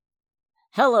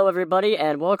Hello, everybody,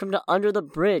 and welcome to Under the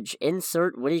Bridge.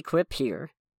 Insert witty quip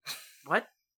here. What?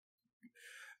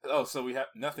 Oh, so we have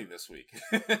nothing this week.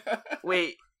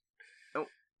 Wait. Oh,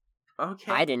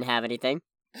 okay. I didn't have anything.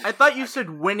 I thought you said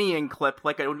whinnying clip,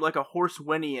 like a horse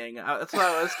whinnying. That's why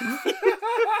I was confused.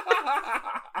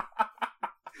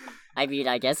 I mean,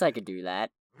 I guess I could do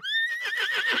that.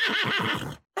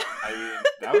 I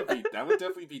mean, that would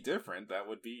definitely be different. That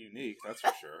would be unique, that's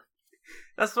for sure.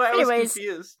 That's why I was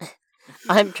confused.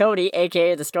 I'm Cody,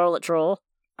 aka the Scarlet Troll.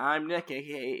 I'm Nick,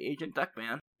 aka Agent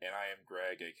Duckman. And I am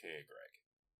Greg, aka Greg.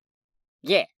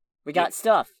 Yeah, we got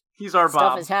stuff. He's our Stuff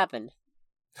Bob. has happened.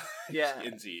 Yeah.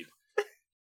 Indeed.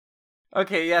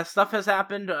 Okay, yeah, stuff has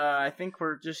happened. I think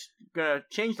we're just gonna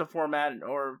change the format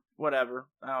or whatever.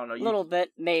 I don't know. A little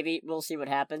bit, maybe. We'll see what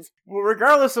happens. Well,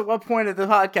 regardless of what point of the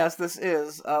podcast this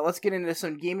is, let's get into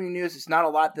some gaming news. It's not a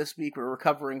lot this week. We're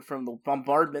recovering from the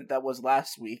bombardment that was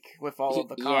last week with all of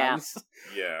the cons.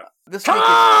 Yeah. This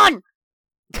Con!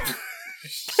 week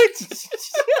is...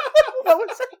 What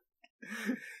was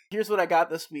that? Here's what I got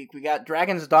this week. We got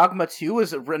Dragon's Dogma 2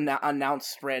 was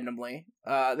announced randomly.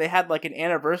 They had like an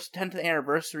 10th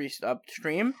anniversary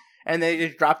stream, and they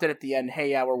just dropped it at the end.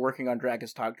 Hey, yeah, we're working on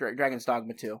Dragon's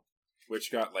Dogma 2. Which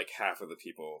got like half of the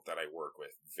people that I work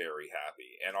with very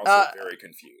happy, and also very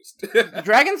confused.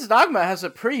 Dragon's Dogma has a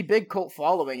pretty big cult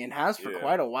following, and has for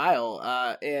quite a while,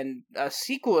 and a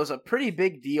sequel is a pretty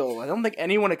big deal. I don't think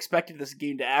anyone expected this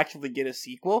game to actually get a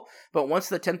sequel, but once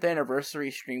the 10th anniversary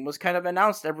stream was kind of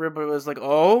announced, everybody was like,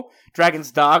 oh,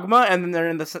 Dragon's Dogma, and then they're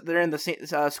in the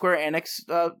Square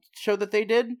Enix show that they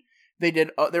did. They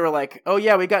were like, oh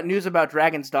yeah, we got news about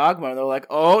Dragon's Dogma. And they're like,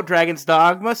 oh, Dragon's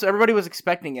Dogma? So everybody was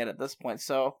expecting it at this point,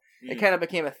 so it kind of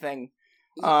became a thing.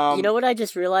 You know what I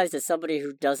just realized as somebody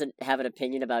who doesn't have an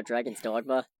opinion about Dragon's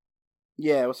Dogma?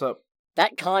 Yeah, what's up?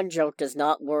 That con joke does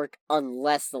not work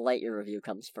unless the Lightyear review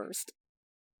comes first.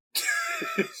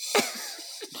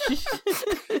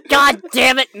 God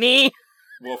damn it, me!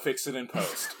 We'll fix it in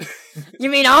post. You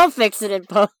mean I'll fix it in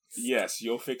post? Yes,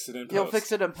 you'll fix it in post. You'll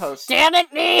fix it in post. Damn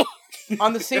it, me!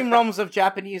 On the same realms of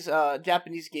Japanese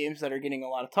games that are getting a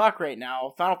lot of talk right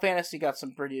now, Final Fantasy got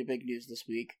some pretty big news this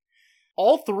week.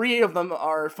 All three of them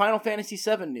are Final Fantasy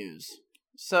VII news.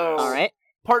 So, all right.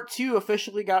 Part 2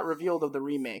 officially got revealed of the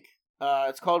remake.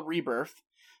 It's called Rebirth.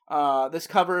 This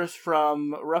covers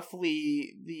from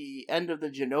roughly the end of the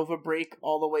Genova break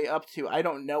all the way up to, I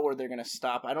don't know where they're going to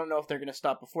stop. I don't know if they're going to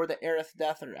stop before the Aerith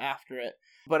death or after it.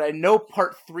 But I know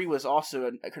Part 3 was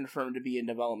also confirmed to be in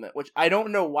development, which I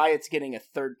don't know why it's getting a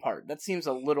third part. That seems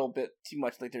a little bit too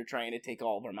much like they're trying to take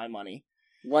all of my money.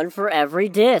 One for every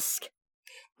disc.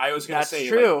 I was going to say,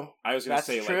 true.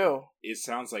 It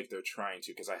sounds like they're trying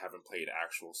to, because I haven't played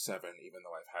actual 7, even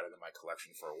though I've had it in my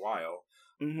collection for a while.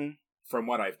 Mm-hmm. From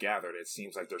what I've gathered, it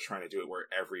seems like they're trying to do it where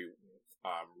every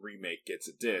remake gets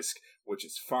a disc, which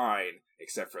is fine,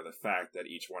 except for the fact that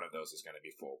each one of those is going to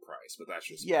be full price. But that's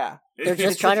just they're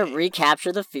just trying to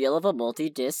recapture the feel of a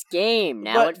multi-disc game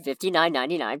now at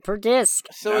 $59.99 per disc.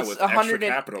 So it's extra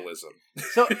capitalism.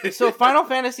 So Final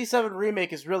Fantasy VII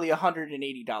Remake is really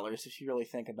 $180 if you really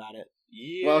think about it.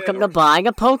 Yeah. Welcome to buying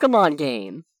a Pokemon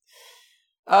game.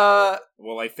 Well,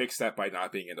 I fixed that by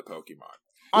not being into Pokemon.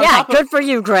 Yeah, good for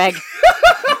you, Greg.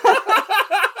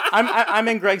 I'm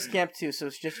in Greg's camp too, so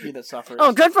it's just you that suffers.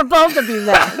 Oh, good for both of you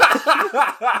then.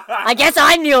 I guess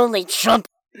I'm the only chump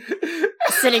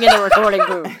sitting in the recording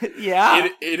booth. Yeah.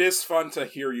 It is fun to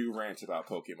hear you rant about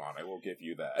Pokemon, I will give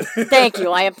you that. Thank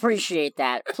you, I appreciate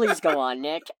that. Please go on,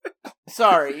 Nick.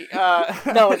 Sorry.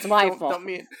 No, it's my fault. Don't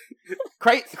mean...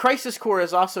 Crisis Core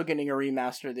is also getting a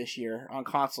remaster this year on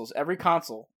consoles. Every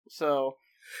console. So,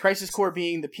 Crisis Core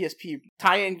being the PSP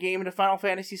tie-in game to Final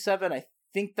Fantasy VII, I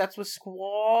think that's with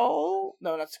Squall?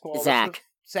 No, not Squall. Zach.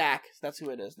 Zach. That's who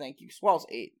it is. Thank you. Squall's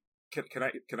 8.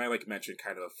 Can I like mention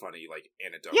kind of a funny like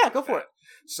anecdote? Yeah, go for it.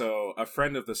 So a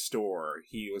friend of the store,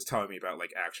 he was telling me about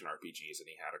like action RPGs, and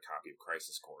he had a copy of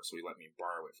Crisis Core, so he let me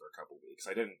borrow it for a couple weeks.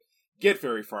 I didn't get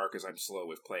very far because I'm slow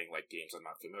with playing like games I'm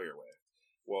not familiar with.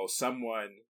 Well,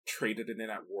 someone traded it in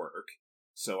at work,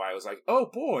 so I was like, oh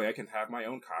boy, I can have my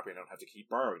own copy. I don't have to keep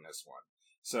borrowing this one.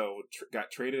 So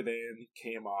got traded in,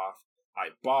 came off.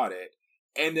 I bought it,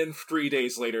 and then 3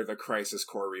 days later, the Crisis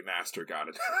Core remaster got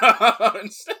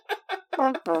announced.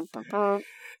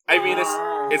 I mean,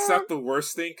 it's not the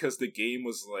worst thing, because the game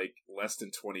was, like, less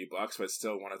than $20, but it's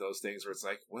still one of those things where it's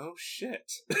like, well,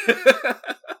 shit.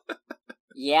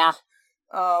 Yeah.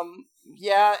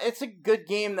 Yeah, it's a good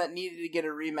game that needed to get a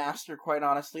remaster, quite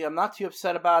honestly. I'm not too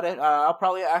upset about it. I'll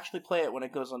probably actually play it when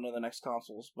it goes onto the next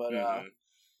consoles, but,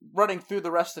 running through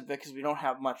the rest of it, because we don't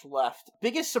have much left.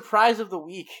 Biggest surprise of the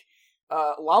week,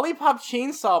 Lollipop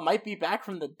Chainsaw might be back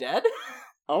from the dead.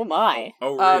 Oh my.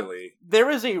 Oh, really? There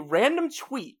is a random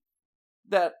tweet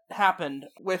that happened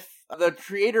with the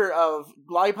creator of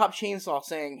Lollipop Chainsaw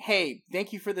saying, "Hey,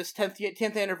 thank you for this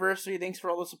 10th anniversary. Thanks for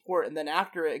all the support." And then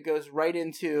after it goes right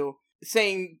into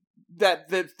saying that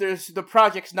the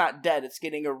project's not dead. It's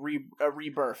getting a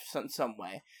rebirth in some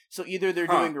way. So either they're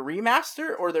doing a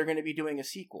remaster or they're going to be doing a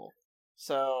sequel.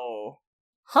 So,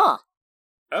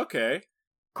 Okay.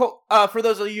 For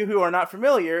those of you who are not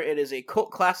familiar, it is a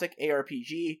cult classic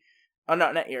ARPG.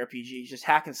 Not ARPG, just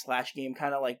hack and slash game,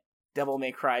 kind of like Devil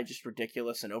May Cry, just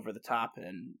ridiculous and over the top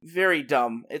and very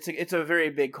dumb. It's a very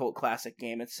big cult classic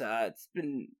game. It's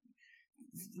been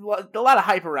a lot of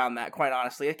hype around that, quite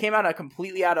honestly. It came out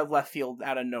completely out of left field,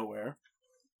 out of nowhere.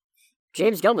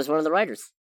 James Gunn was one of the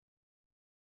writers.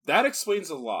 That explains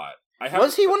a lot.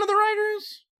 Was he one of the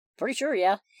writers? Pretty sure,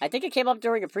 yeah. I think it came up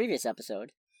during a previous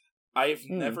episode. I've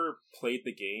never played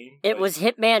the game. It was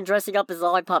Hitman dressing up as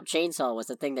Lollipop Chainsaw was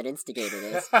the thing that instigated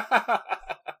it.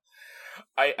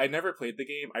 I never played the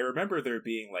game. I remember there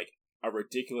being like a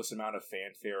ridiculous amount of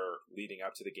fanfare leading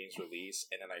up to the game's release,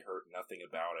 and then I heard nothing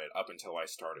about it up until I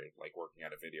started like working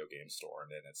at a video game store,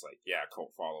 and then it's like, yeah,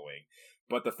 cult following.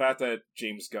 But the fact that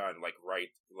James Gunn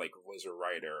was a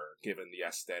writer, given the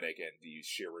aesthetic and the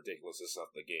sheer ridiculousness of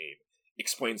the game,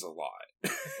 explains a lot.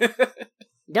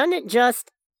 Doesn't it just?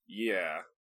 Yeah.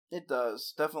 It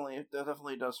does. It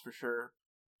definitely does for sure.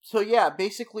 So yeah,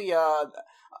 basically,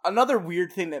 another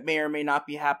weird thing that may or may not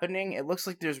be happening, it looks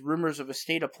like there's rumors of a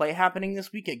state of play happening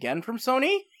this week again from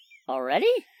Sony. Already?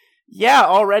 Yeah,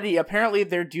 already. Apparently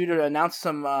they're due to announce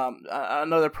some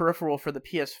another peripheral for the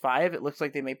PS5. It looks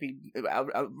like they might be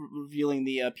revealing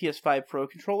the PS5 Pro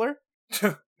controller.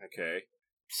 Okay.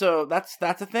 So that's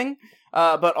a thing.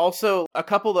 But also, a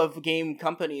couple of game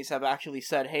companies have actually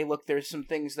said, hey, look, there's some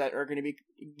things that are going to be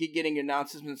getting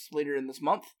announcements later in this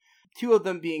month. Two of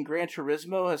them being Gran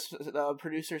Turismo, as the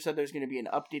producer said there's going to be an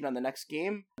update on the next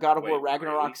game. God of War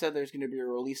Ragnarok said there's going to be a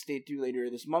release date due later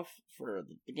this month for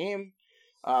the game.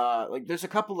 There's a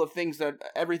couple of things that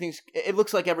it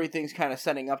looks like everything's kind of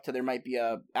setting up to there might be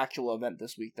a actual event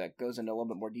this week that goes into a little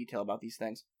bit more detail about these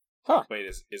things. Huh. Wait,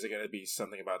 is it going to be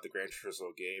something about the Gran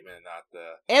Turismo game and not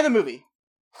the... And the movie.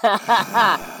 Oh, god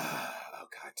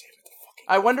damn it.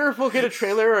 I wonder if we'll get a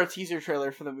trailer or a teaser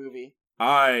trailer for the movie.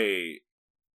 I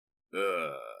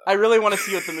really want to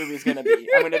see what the movie's going to be.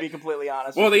 I'm going to be completely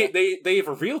honest with you. Well, they've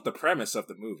revealed the premise of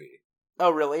the movie. Oh,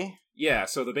 really? Yeah,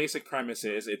 so the basic premise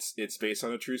is it's based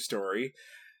on a true story.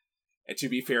 And to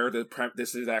be fair,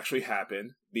 this did actually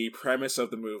happen. The premise of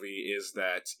the movie is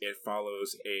that it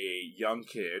follows a young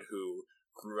kid who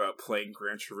grew up playing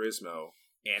Gran Turismo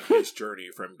and his journey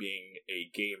from being a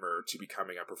gamer to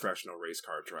becoming a professional race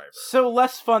car driver. So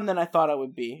less fun than I thought it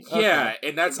would be. Okay. Yeah,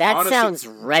 and that honestly, sounds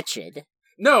wretched.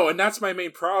 No, and that's my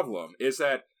main problem, is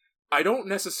that I don't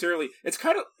necessarily hate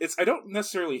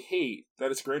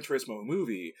that it's a Gran Turismo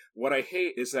movie. What I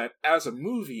hate is that as a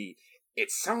movie, it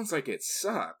sounds like it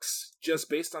sucks just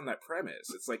based on that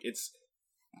premise. It's like it's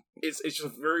just a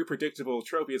very predictable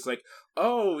trope. It's like,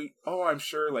 oh, I'm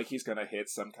sure like he's gonna hit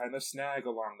some kind of snag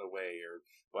along the way,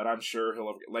 but I'm sure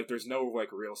he'll like. There's no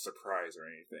like real surprise or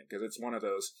anything because it's one of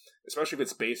those, especially if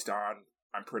it's based on.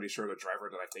 I'm pretty sure the driver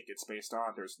that I think it's based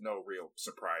on. There's no real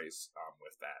surprise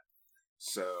with that.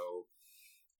 So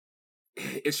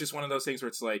it's just one of those things where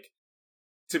it's like.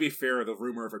 To be fair, the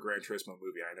rumor of a Gran Turismo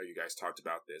movie, I know you guys talked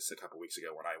about this a couple weeks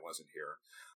ago when I wasn't here.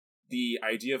 The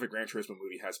idea of a Gran Turismo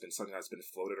movie has been something that's been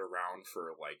floated around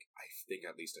for, like, I think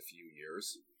at least a few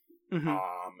years. Mm-hmm.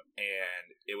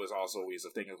 And it was also always a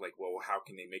thing of, like, well, how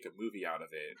can they make a movie out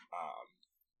of it?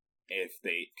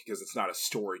 Because it's not a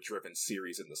story-driven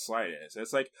series in the slightest.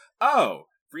 It's like, oh,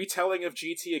 retelling of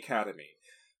GT Academy.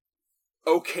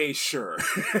 Okay, sure.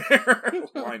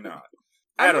 Why not?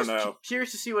 I don't know.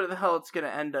 Curious to see what the hell it's going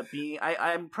to end up being.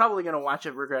 I'm probably going to watch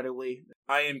it regrettably.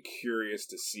 I am curious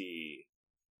to see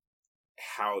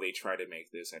how they try to make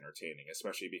this entertaining,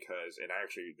 especially because, and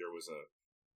actually there's a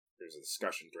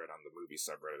discussion thread on the movie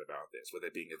subreddit about this, with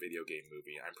it being a video game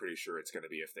movie. I'm pretty sure it's going to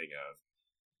be a thing of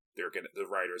the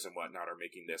writers and whatnot are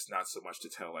making this not so much to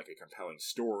tell like a compelling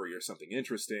story or something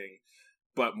interesting,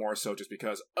 but more so just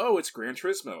because, oh, it's Gran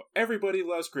Turismo. Everybody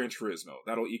loves Gran Turismo.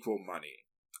 That'll equal money.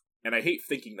 And I hate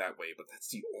thinking that way, but that's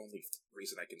the only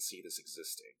reason I can see this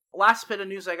existing. Last bit of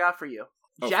news I got for you.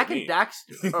 Oh, Jack and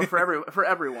Daxter, or for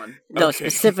everyone. No, okay.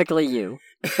 Specifically you.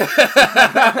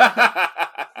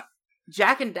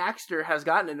 Jack and Daxter has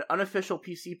gotten an unofficial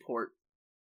PC port.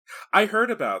 I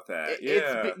heard about that.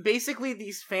 Yeah. It's basically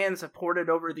these fans have ported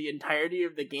over the entirety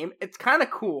of the game. It's kind of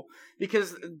cool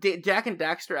because Jack and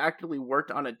Daxter actually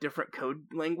worked on a different code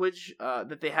language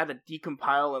that they had to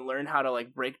decompile and learn how to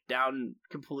like break down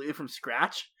completely from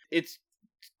scratch. It's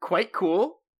quite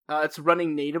cool. It's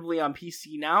running natively on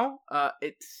PC now.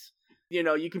 It's, you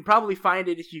know, you can probably find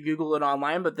it if you Google it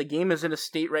online, but the game is in a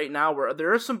state right now where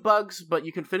there are some bugs, but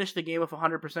you can finish the game with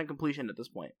 100% completion at this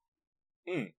point.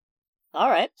 All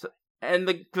right. So,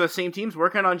 and the same team's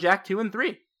working on Jack 2 and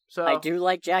 3. So I do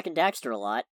like Jack and Daxter a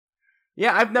lot.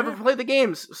 Yeah, I've never played the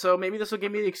games, so maybe this will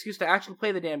give me the excuse to actually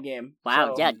play the damn game.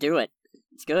 Wow, so, yeah, do it.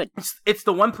 It's good. It's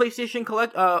the one PlayStation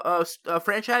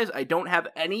franchise. I don't have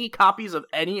any copies of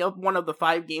any of one of the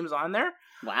 5 games on there.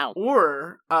 Wow.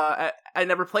 Or I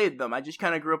never played them. I just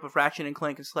kind of grew up with Ratchet and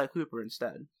Clank and Sly Cooper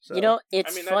instead. So. You know,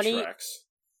 it's funny. That tracks.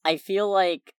 I feel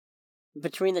like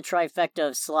between the trifecta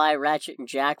of Sly, Ratchet, and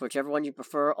Jack, whichever one you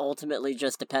prefer, ultimately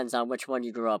just depends on which one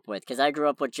you grew up with. Because I grew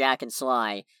up with Jack and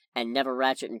Sly, and never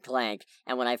Ratchet and Clank,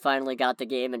 and when I finally got the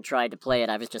game and tried to play it,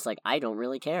 I was just like, I don't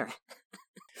really care.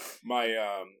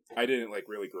 I didn't like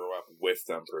really grow up with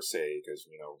them per se, because,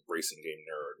 you know, racing game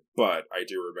nerd, but I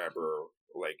do remember,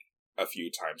 like, a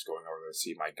few times going over to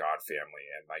see my god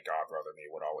family, and my god brother and me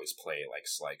would always play, like,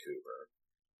 Sly Cooper.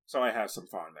 So I have some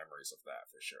fond memories of that,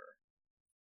 for sure.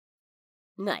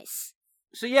 Nice.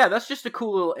 So yeah, that's just a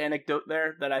cool little anecdote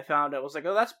there that I found. I was like,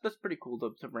 oh, that's pretty cool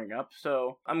to bring up.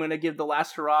 So I'm going to give the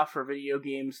last hurrah for video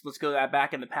games. Let's go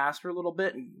back in the past for a little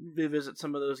bit and revisit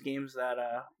some of those games that,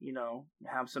 you know,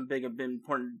 have some big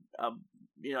important,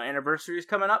 you know, anniversaries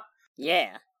coming up.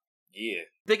 Yeah. Yeah.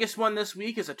 Biggest one this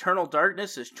week is Eternal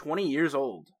Darkness is 20 years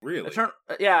old. Really?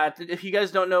 Yeah, if you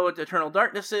guys don't know what Eternal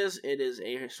Darkness is, it is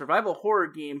a survival horror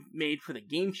game made for the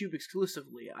GameCube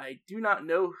exclusively. I do not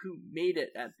know who made it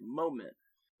at the moment.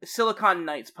 Silicon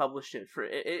Knights published it.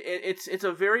 It's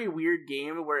a very weird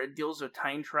game where it deals with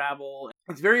time travel.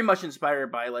 It's very much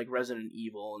inspired by like Resident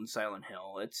Evil and Silent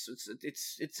Hill.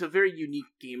 It's a very unique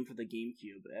game for the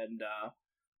GameCube, and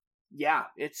yeah,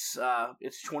 it's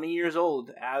 20 years old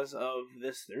as of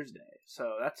this Thursday.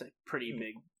 So that's a pretty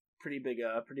big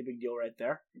deal right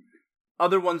there.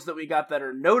 Other ones that we got that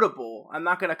are notable. I'm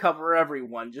not going to cover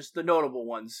everyone, just the notable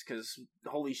ones, because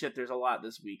holy shit, there's a lot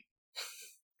this week.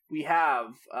 We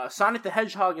have Sonic the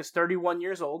Hedgehog is 31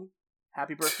 years old.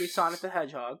 Happy birthday, Sonic the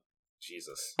Hedgehog.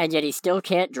 Jesus. And yet he still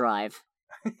can't drive.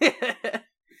 The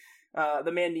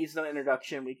man needs no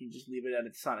introduction. We can just leave it at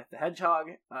it's Sonic the Hedgehog.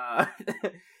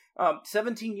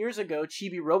 17 years ago,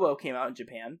 Chibi Robo came out in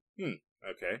Japan.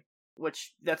 Okay.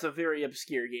 Which, that's a very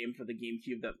obscure game for the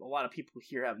GameCube that a lot of people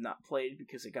here have not played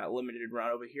because it got limited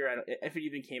run over here. If it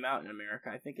even came out in America,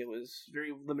 I think it was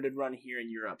very limited run here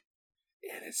in Europe.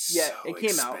 And it's so it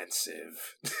came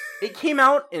expensive. It came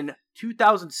out in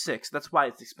 2006. That's why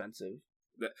it's expensive.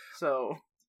 So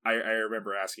I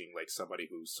remember asking like somebody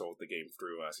who sold the game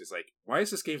through us. He's like, "Why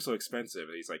is this game so expensive?"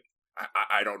 And he's like,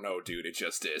 "I don't know, dude. It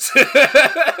just is."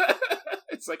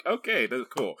 It's like, okay, that's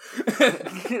cool.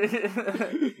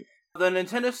 The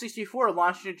Nintendo 64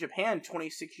 launched in Japan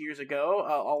 26 years ago,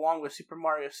 along with Super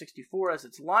Mario 64 as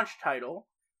its launch title.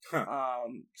 Huh.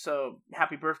 So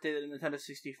happy birthday to the Nintendo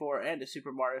 64 and to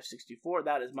Super Mario 64.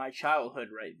 That is my childhood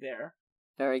right there.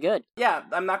 Very good. Yeah,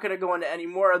 I'm not going to go into any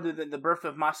more other than the birth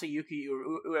of Masayuki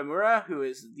Uemura, who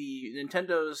is the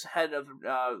Nintendo's head of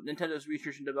Nintendo's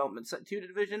Research and Development Set 2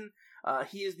 division.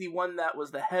 He is the one that was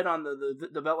the head on the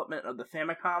development of the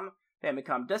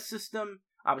Famicom Disk System,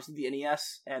 obviously the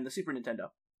NES, and the Super Nintendo.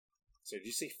 So did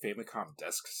you say Famicom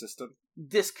Disk System?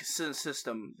 Disk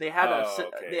System. They had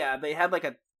they had like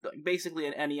basically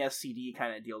an NES CD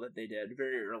kind of deal that they did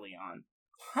very early on.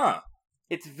 Huh.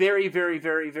 It's very, very,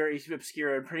 very, very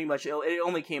obscure, and pretty much it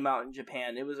only came out in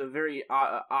Japan. It was a very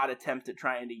odd attempt at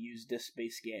trying to use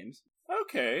disc-based games.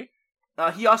 Okay.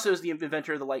 He also is the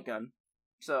inventor of the light gun.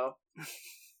 So,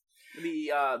 the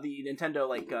Nintendo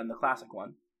light gun, the classic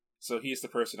one. So he's the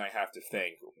person I have to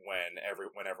thank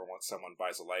whenever someone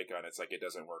buys a light gun, it's like it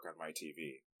doesn't work on my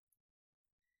TV.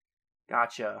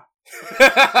 Gotcha.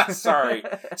 Sorry.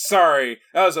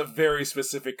 That was a very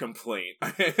specific complaint.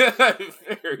 I'm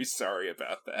very sorry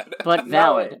about that. But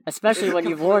valid, especially when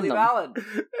you've worn them. Valid.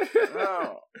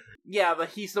 Oh. Yeah,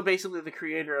 but he's still basically the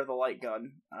creator of the light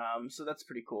gun. So that's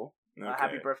pretty cool. Okay.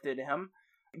 Happy birthday to him.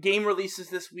 Game releases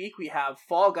this week. We have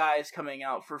Fall Guys coming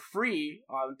out for free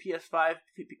on PS5,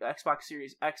 Xbox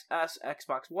Series XS,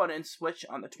 Xbox One, and Switch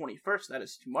on the 21st. That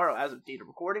is tomorrow as of date of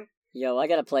recording. Yo, I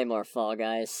gotta play more Fall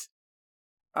Guys.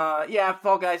 Yeah,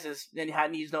 Fall Guys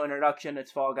needs no introduction.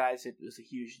 It's Fall Guys. It was a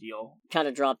huge deal. Kind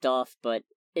of dropped off, but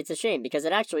it's a shame, because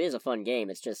it actually is a fun game.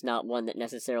 It's just not one that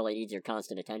necessarily needs your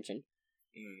constant attention.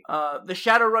 The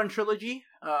Shadowrun trilogy,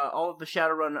 all of the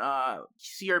Shadowrun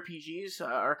CRPGs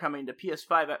are coming to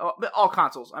PS5, all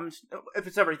consoles. If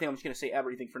it's everything, I'm just going to say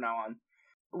everything from now on.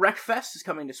 Wreckfest is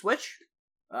coming to Switch.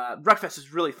 Wreckfest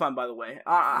is really fun, by the way.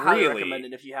 I highly recommend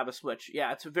it if you have a Switch.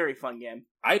 Yeah, it's a very fun game.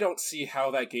 I don't see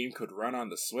how that game could run on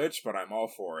the Switch, but I'm all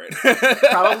for it.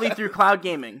 Probably through cloud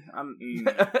gaming.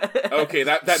 Okay,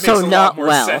 that makes a lot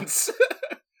more sense.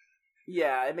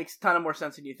 Yeah, it makes a ton of more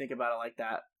sense when you think about it like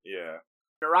that. Yeah.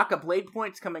 Naraka Blade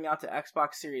Point's coming out to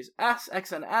Xbox Series S,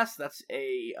 X, and S. That's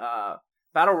a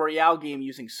battle royale game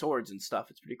using swords and stuff.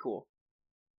 It's pretty cool.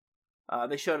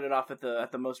 They showed it off at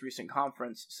the most recent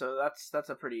conference, so that's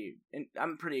a pretty.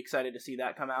 I'm pretty excited to see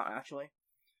that come out. Actually,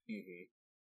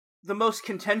 The most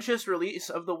contentious release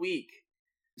of the week,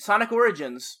 Sonic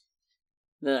Origins.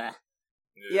 Ugh.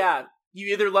 Yeah,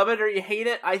 you either love it or you hate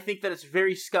it. I think that it's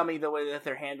very scummy the way that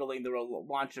they're handling the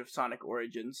launch of Sonic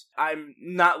Origins. I'm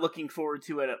not looking forward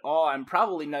to it at all. I'm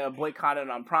probably not going to boycott it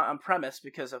on premise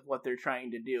because of what they're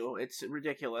trying to do. It's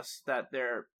ridiculous that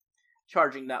they're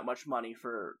charging that much money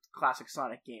for classic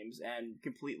Sonic games and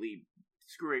completely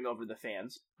screwing over the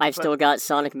fans. I've still got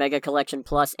Sonic Mega Collection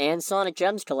Plus and Sonic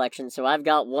Gems Collection, so I've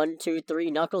got 1, 2,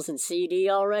 3 Knuckles and CD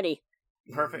already.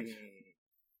 Perfect.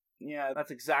 Yeah,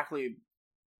 that's exactly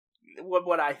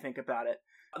what I think about it.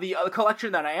 The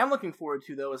collection that I am looking forward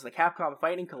to, though, is the Capcom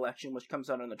Fighting Collection, which comes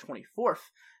out on the 24th,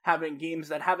 having games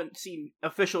that haven't seen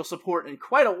official support in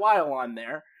quite a while on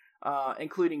there,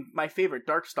 including my favorite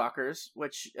Darkstalkers,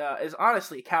 which is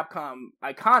honestly Capcom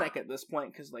iconic at this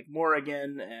point, because like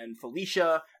Morrigan and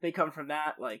Felicia, they come from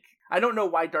that. Like, I don't know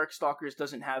why Darkstalkers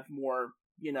doesn't have more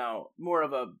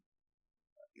of a...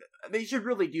 They should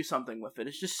really do something with it.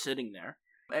 It's just sitting there.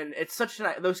 And it's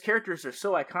those characters are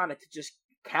so iconic to just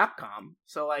Capcom.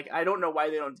 So, like, I don't know why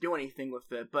they don't do anything with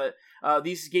it. But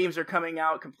these games are coming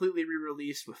out completely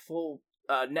re-released with full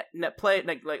net play,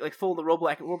 like full the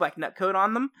rollback netcode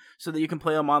on them, so that you can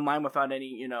play them online without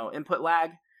any input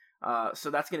lag. So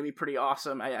that's going to be pretty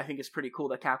awesome. I think it's pretty cool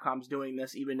that Capcom's doing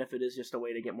this, even if it is just a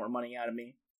way to get more money out of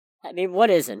me. I mean, what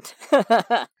isn't?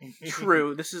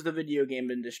 True, this is the video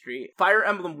game industry. Fire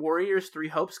Emblem Warriors 3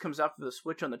 Hopes comes out for the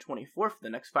Switch on the 24th,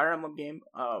 the next Fire Emblem game,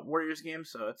 Warriors game,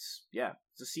 so it's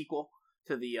a sequel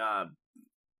to the,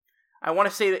 I want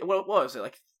to say that, what was it,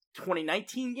 like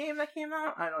 2019 game that came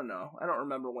out? I don't know. I don't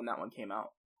remember when that one came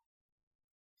out.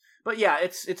 But yeah,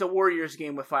 it's a Warriors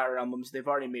game with Fire Emblems. They've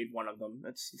already made one of them.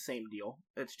 It's the same deal.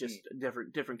 It's just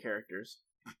different characters.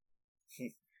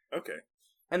 Okay.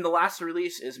 And the last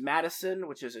release is Madison,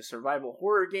 which is a survival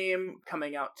horror game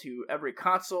coming out to every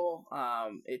console.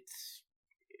 It's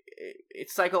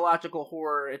psychological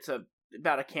horror. It's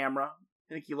about a camera.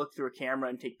 I think you look through a camera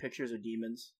and take pictures of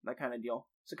demons. That kind of deal.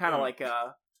 So kind of like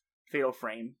Fatal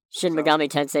Frame. Shin Megami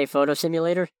Tensei Photo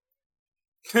Simulator?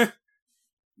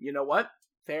 You know what?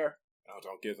 Fair. Oh,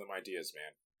 don't give them ideas,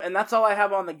 man. And that's all I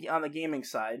have on the gaming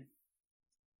side.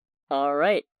 All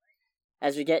right.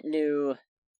 As we get into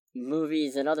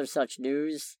movies and other such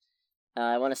news,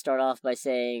 I want to start off by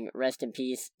saying rest in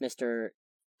peace, Mr.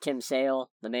 Tim Sale,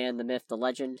 the man, the myth, the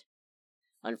legend.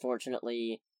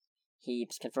 Unfortunately,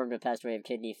 he's confirmed to have passed away of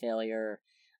kidney failure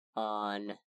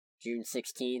on June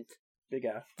 16th. Big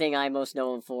F. Thing I most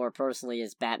know him for personally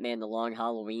is Batman: The Long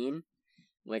Halloween,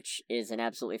 which is an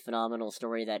absolutely phenomenal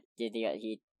story that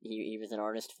he was an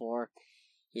artist for.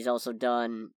 He's also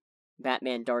done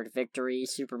Batman: Dark Victory,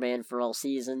 Superman for All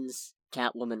Seasons,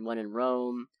 Catwoman: When in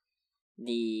Rome,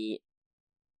 the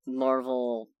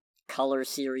Marvel Color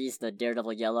series, the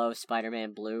Daredevil Yellow,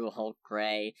 Spider-Man Blue, Hulk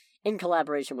Gray, in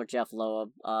collaboration with Jeff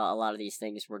Loeb. A lot of these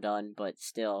things were done, but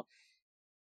still,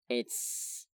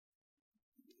 it's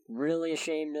really a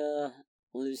shame to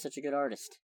lose such a good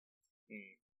artist.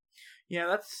 Yeah,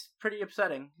 that's pretty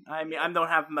upsetting. I mean, I don't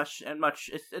have much.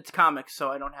 It's comics, so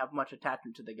I don't have much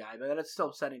attachment to the guy, but it's still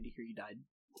upsetting to hear he died.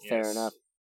 Fair enough.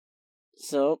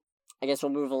 So, I guess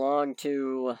we'll move along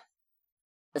to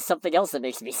something else that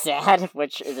makes me sad,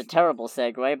 which is a terrible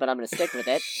segue, but I'm going to stick with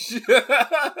it.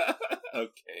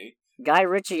 Okay. Guy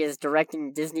Ritchie is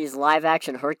directing Disney's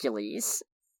live-action Hercules.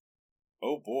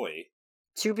 Oh boy.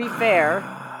 To be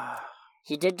fair,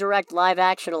 he did direct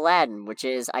live-action Aladdin, which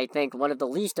is, I think, one of the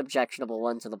least objectionable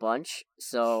ones of the bunch,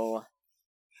 so...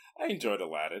 I enjoyed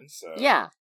Aladdin, so... Yeah.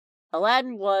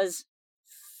 Aladdin was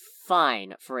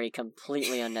fine for a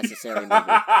completely unnecessary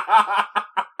movie.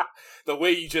 The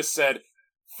way you just said,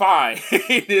 fine,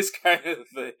 is kind of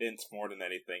the hint more than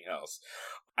anything else.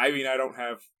 I mean, I don't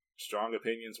have strong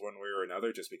opinions one way or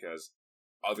another, just because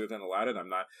other than Aladdin.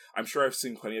 I'm sure I've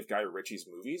seen plenty of Guy Ritchie's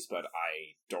movies, but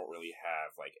I don't really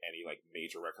have like any like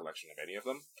major recollection of any of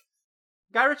them.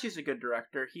 Guy Ritchie's a good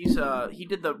director. He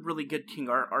did the really good King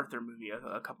Arthur movie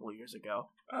a couple of years ago.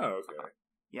 Oh, okay.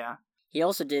 Yeah. He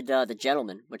also did The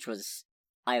Gentleman, which was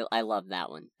I love that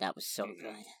one. That was so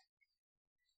good.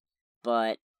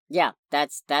 But yeah,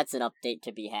 that's an update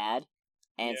to be had.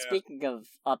 And speaking of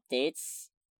updates,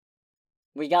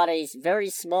 we got a very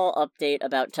small update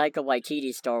about Taika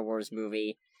Waititi's Star Wars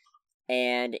movie,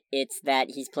 and it's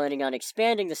that he's planning on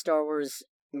expanding the Star Wars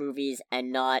movies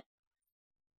and not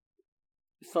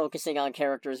focusing on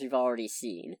characters we've already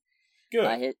seen.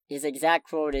 Good. His exact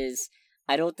quote is,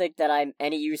 "I don't think that I'm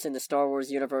any use in the Star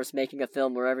Wars universe making a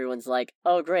film where everyone's like,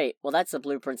 oh great, well that's the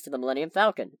blueprints to the Millennium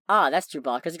Falcon. Ah, that's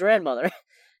Chewbacca's grandmother."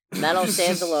 That all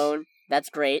stands alone. That's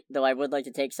great, though I would like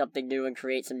to take something new and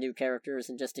create some new characters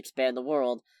and just expand the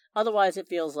world. Otherwise, it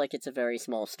feels like it's a very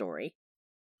small story.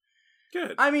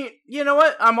 Good. I mean, you know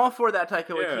what? I'm all for that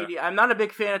Taika Waititi. I'm not a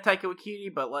big fan of Taika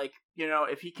Waititi, but like, you know,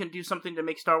 if he can do something to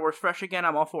make Star Wars fresh again,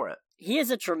 I'm all for it. He is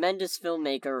a tremendous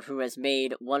filmmaker who has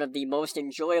made one of the most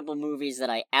enjoyable movies that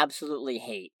I absolutely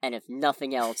hate, and if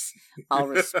nothing else,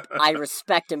 I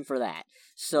respect him for that.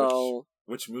 So,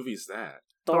 which movie's that?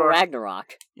 Thor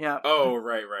Ragnarok. Yeah. Oh,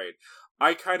 right.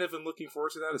 I kind of am looking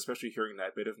forward to that, especially hearing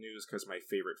that bit of news, because my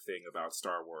favorite thing about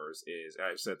Star Wars is, and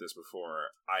I've said this before,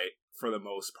 for the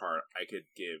most part, I could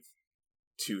give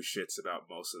two shits about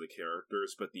most of the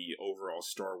characters, but the overall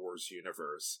Star Wars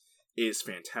universe is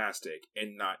fantastic,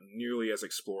 and not nearly as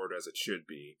explored as it should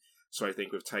be. So I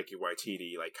think with Taika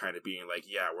Waititi, like, kind of being like,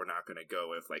 yeah, we're not going to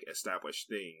go with, like, established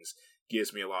things,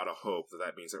 gives me a lot of hope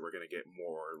that means that we're going to get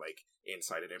more, like,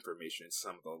 insight and information in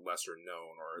some of the lesser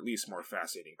known, or at least more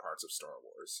fascinating parts of Star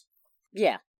Wars.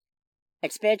 Yeah.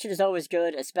 Expansion is always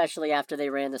good, especially after they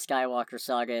ran the Skywalker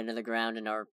saga into the ground and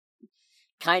are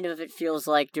kind of, it feels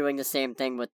like, doing the same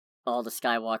thing with all the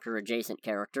Skywalker adjacent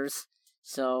characters.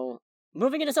 So,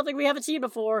 moving into something we haven't seen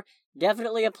before,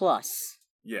 definitely a plus.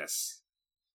 Yes.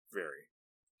 Very.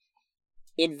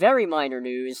 In very minor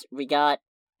news, we got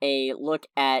a look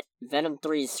at Venom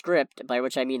 3's script, by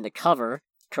which I mean the cover,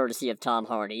 courtesy of Tom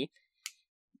Hardy.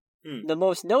 The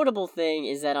most notable thing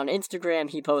is that on Instagram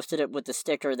he posted it with a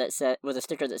sticker that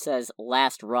says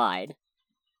 "Last Ride,"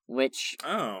 which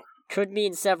could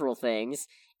mean several things.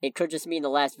 It could just mean the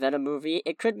last Venom movie.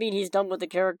 It could mean he's done with the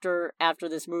character after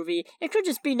this movie. It could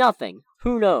just be nothing.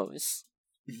 Who knows?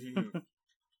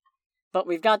 But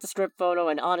we've got the script photo,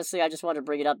 and honestly, I just wanted to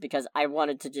bring it up because I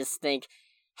wanted to just think,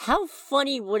 how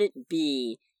funny would it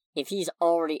be if he's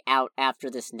already out after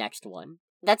this next one?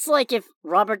 That's like if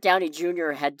Robert Downey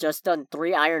Jr. had just done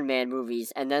 3 Iron Man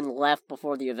movies and then left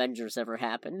before the Avengers ever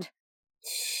happened.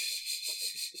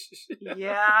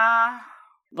 Yeah.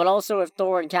 But also if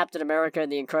Thor and Captain America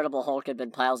and the Incredible Hulk had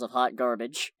been piles of hot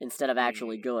garbage instead of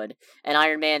actually good, and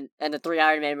Iron Man and the 3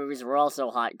 Iron Man movies were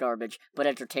also hot garbage, but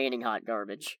entertaining hot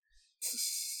garbage.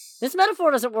 This metaphor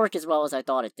doesn't work as well as I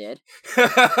thought it did.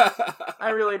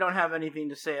 I really don't have anything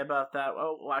to say about that.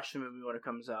 I'll watch the movie when it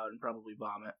comes out and probably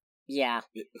bomb it. Yeah.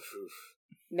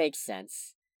 Makes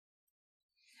sense.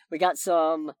 We got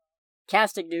some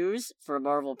casting news for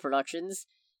Marvel Productions.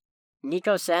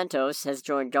 Nico Santos has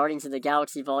joined Guardians of the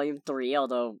Galaxy Volume 3,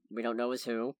 although we don't know as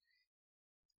who.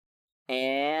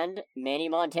 And Manny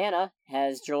Montana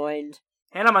has joined...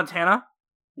 Hannah Montana?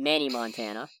 Manny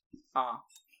Montana. Ah.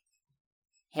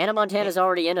 Hannah Montana's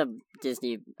already in a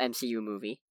Disney MCU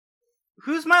movie.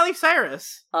 Who's Miley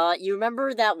Cyrus? You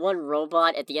remember that one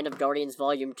robot at the end of Guardians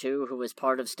Volume 2 who was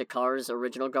part of Stakar's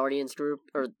original Guardians group?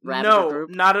 Or Ravager group?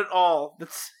 No, not at all.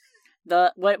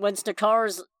 When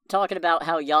Stakar's talking about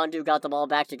how Yondu got them all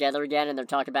back together again, and they're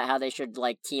talking about how they should,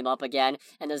 like, team up again,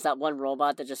 and there's that one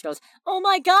robot that just goes, "Oh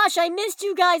my gosh, I missed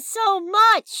you guys so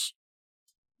much!"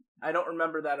 I don't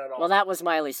remember that at all. Well, that was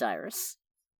Miley Cyrus.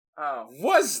 Oh.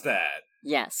 Was that?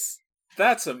 Yes.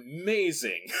 That's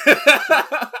amazing.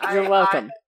 You're welcome.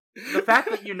 The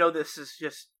fact that you know this is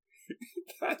just...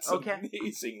 That's okay.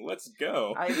 Amazing. Let's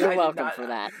go. You're welcome for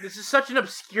that. This is such an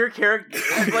obscure character.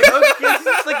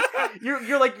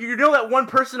 You're like, you know that one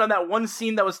person on that one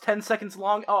scene that was 10 seconds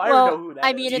long? Oh, I don't know who that is.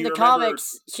 I mean, in the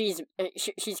comics, she's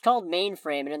called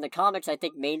Mainframe, and in the comics, I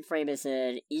think Mainframe is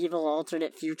an evil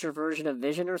alternate future version of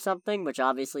Vision or something, which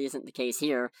obviously isn't the case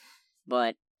here,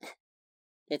 but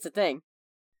it's a thing.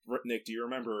 Nick, do you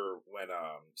remember when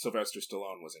Sylvester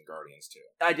Stallone was in Guardians 2?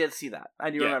 I did see that. I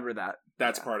do remember that.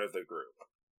 That's part of the group.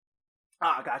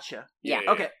 Ah, gotcha. Yeah.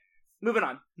 Okay, moving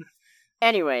on.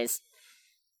 Anyways,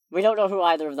 we don't know who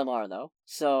either of them are, though.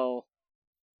 So,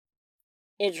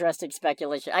 interesting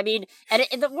speculation. I mean, and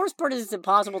the worst part is it's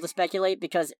impossible to speculate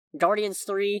because Guardians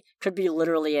 3 could be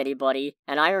literally anybody,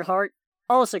 and Ironheart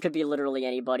also could be literally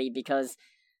anybody because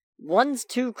one's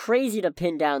too crazy to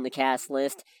pin down the cast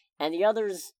list, and the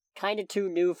other's kind of too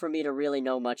new for me to really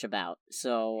know much about.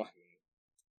 So,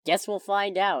 guess we'll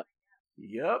find out.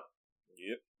 Yep.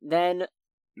 Then,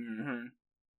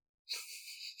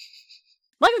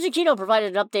 Michael Giacchino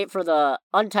provided an update for the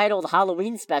untitled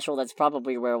Halloween special that's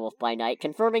probably Werewolf by Night,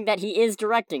 confirming that he is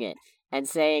directing it, and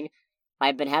saying,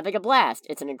 "I've been having a blast.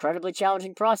 It's an incredibly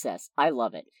challenging process. I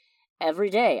love it. Every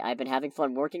day, I've been having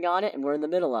fun working on it, and we're in the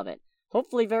middle of it.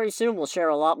 Hopefully very soon we'll share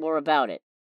a lot more about it."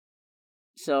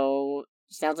 So,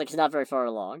 sounds like he's not very far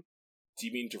along. Do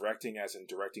you mean directing as in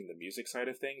directing the music side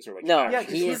of things? Or like no,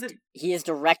 he is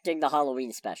directing the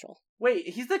Halloween special. Wait,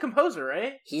 he's the composer,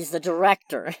 right? He's the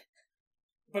director.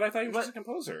 But I thought he was the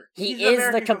composer. He's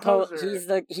the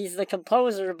composer. He's the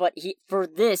composer, but for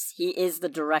this, he is the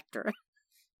director.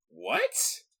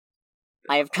 What?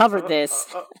 I have covered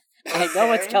this. I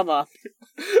know it's come up.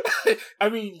 I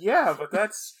mean, yeah, but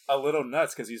that's a little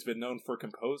nuts because he's been known for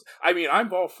compose. I mean,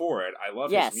 I'm all for it. I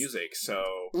love his music, so...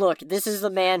 Look, this is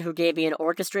the man who gave me an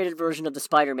orchestrated version of the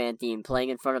Spider-Man theme playing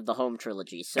in front of the Home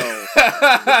trilogy, so...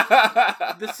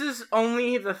 This is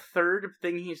only the third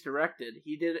thing he's directed.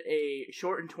 He did a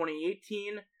short in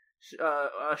 2018,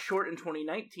 a short in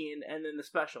 2019, and then the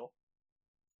special.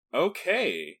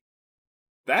 Okay.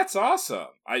 That's awesome.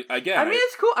 I mean,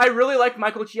 it's cool. I really like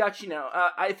Michael Giacchino.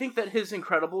 I think that his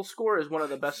Incredible score is one of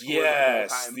the best scores of all time.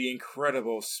 Yes, the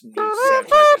Incredible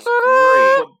soundtrack is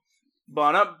great.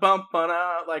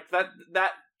 Like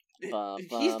that.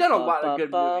 He's done a lot of good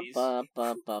movies.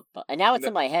 And now it's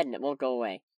in my head and it won't go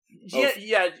away.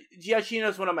 Giacchino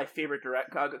is one of my favorite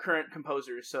current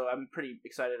composers, so I'm pretty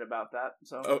excited about that.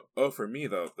 So, for me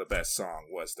though, the best song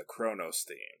was the Kronos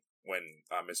theme. When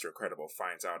Mr. Incredible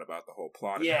finds out about the whole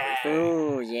plot,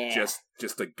 Ooh, yeah,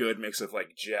 just a good mix of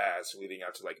like jazz leading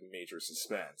out to like major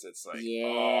suspense. It's like,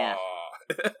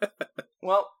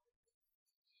 well,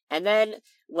 and then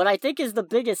what I think is the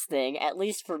biggest thing, at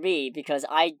least for me, because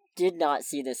I did not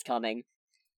see this coming.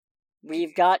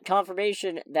 We've got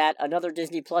confirmation that another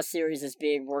Disney Plus series is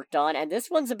being worked on, and this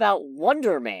one's about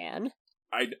Wonder Man.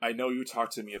 I know you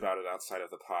talked to me about it outside of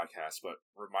the podcast, but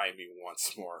remind me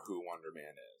once more who Wonder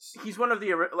Man is. He's one of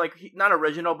the, not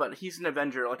original, but he's an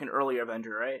Avenger, like an early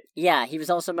Avenger, right? Yeah, he was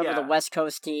also a member of the West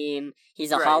Coast team.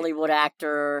 He's a Hollywood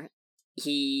actor.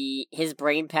 His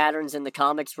brain patterns in the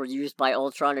comics were used by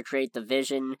Ultron to create the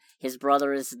Vision. His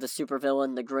brother is the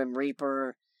supervillain, the Grim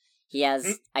Reaper. He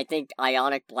has, I think,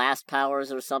 ionic blast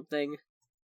powers or something.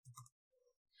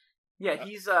 Yeah,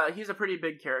 he's a pretty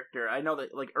big character. I know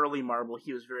that, like, early Marvel,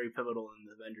 he was very pivotal in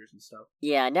the Avengers and stuff.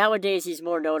 Yeah, nowadays he's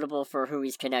more notable for who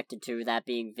he's connected to, that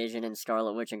being Vision and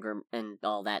Scarlet Witch and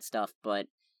all that stuff. But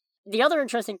the other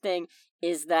interesting thing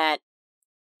is that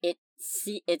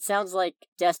it sounds like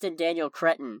Destin Daniel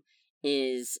Cretton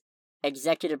is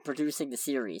executive producing the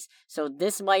series. So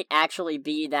this might actually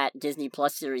be that Disney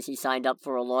Plus series he signed up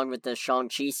for along with the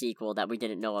Shang-Chi sequel that we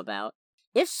didn't know about.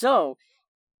 If so...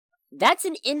 That's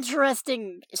an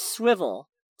interesting swivel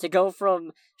to go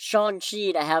from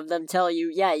Shang-Chi to have them tell you,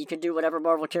 yeah, you can do whatever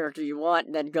Marvel character you want,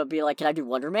 and then go be like, can I do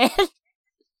Wonder Man?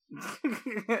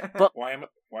 But why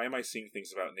am I seeing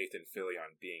things about Nathan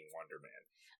Fillion being Wonder Man?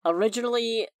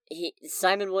 Originally,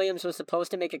 Simon Williams was supposed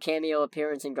to make a cameo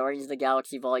appearance in Guardians of the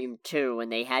Galaxy Volume 2,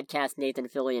 and they had cast Nathan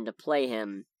Fillion to play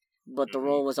him, but the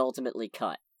role was ultimately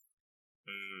cut.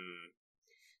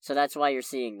 So that's why you're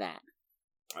seeing that.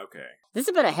 Okay. This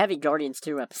has been a heavy Guardians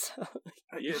 2 episode.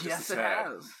 Yes, it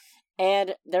has.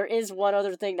 And there is one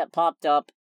other thing that popped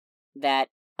up that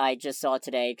I just saw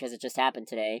today, because it just happened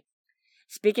today.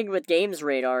 Speaking with Games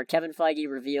Radar, Kevin Feige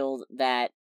revealed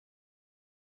that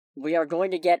we are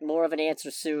going to get more of an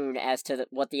answer soon as to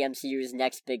what the MCU's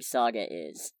next big saga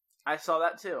is. I saw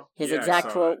that too. His exact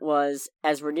quote was,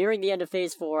 "As we're nearing the end of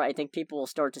Phase 4, I think people will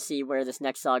start to see where this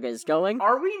next saga is going."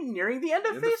 Are we nearing the end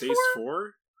of Phase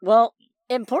 4? Well...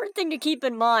 Important thing to keep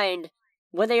in mind,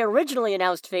 when they originally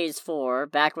announced Phase 4,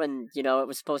 back when, it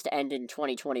was supposed to end in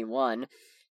 2021,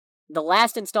 the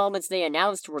last installments they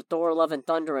announced were Thor, Love and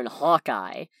Thunder and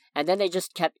Hawkeye, and then they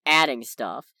just kept adding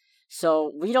stuff.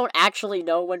 So we don't actually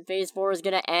know when Phase 4 is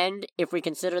going to end. If we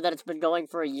consider that it's been going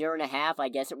for a year and a half, I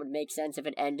guess it would make sense if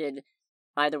it ended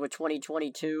either with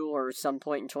 2022 or some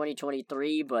point in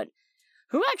 2023, but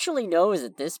who actually knows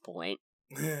at this point?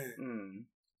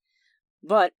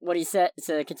 But what he said,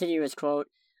 to continue his quote,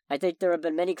 "I think there have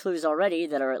been many clues already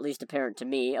that are at least apparent to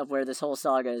me of where this whole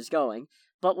saga is going,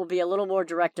 but we'll be a little more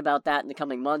direct about that in the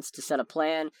coming months to set a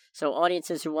plan, so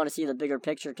audiences who want to see the bigger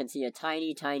picture can see a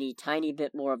tiny, tiny, tiny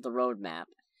bit more of the roadmap.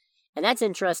 And that's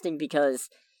interesting because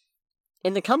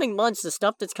in the coming months, the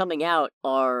stuff that's coming out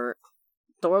are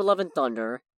Thor Love and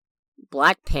Thunder,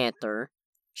 Black Panther,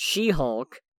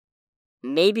 She-Hulk,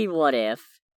 maybe What If,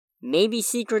 maybe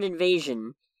Secret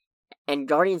Invasion, and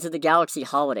Guardians of the Galaxy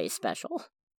Holiday Special.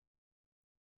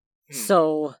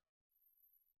 So,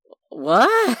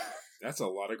 what? That's a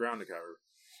lot of ground to cover.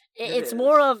 It's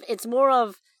more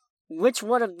of which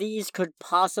one of these could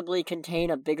possibly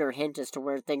contain a bigger hint as to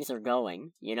where things are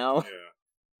going, you know?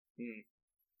 Yeah.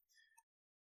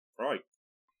 Right.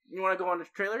 You want to go on to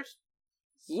trailers?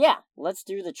 Yeah, let's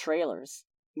do the trailers.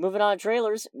 Moving on to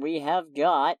trailers, we have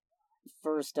got,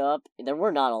 first up, there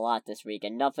were not a lot this week,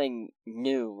 and nothing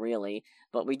new, really,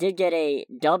 but we did get a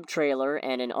dub trailer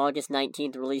and an August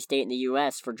 19th release date in the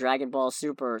US for Dragon Ball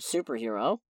Super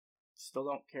Superhero. Still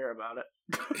don't care about it.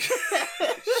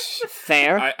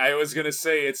 Fair. I was gonna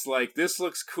say, it's like, this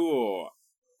looks cool.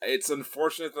 It's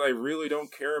unfortunate that I really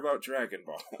don't care about Dragon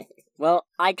Ball. Well,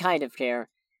 I kind of care,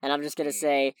 and I'm just gonna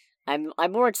say, I'm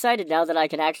more excited now that I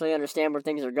can actually understand where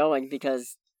things are going,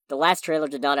 because the last trailer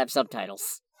did not have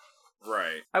subtitles.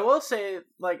 Right. I will say,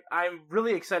 like, I'm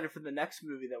really excited for the next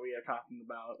movie that we are talking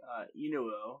about,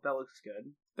 Inuo. That looks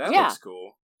good. That looks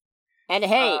cool. And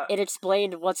hey, it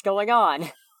explained what's going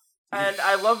on. And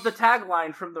I love the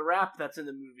tagline from the rap that's in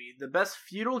the movie. The best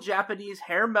feudal Japanese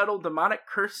hair metal demonic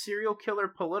curse serial killer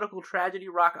political tragedy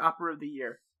rock opera of the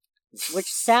year. Which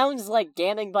sounds like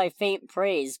damning by faint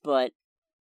praise, but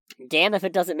damn if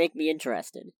it doesn't make me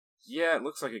interested. Yeah, it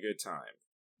looks like a good time.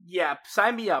 Yeah,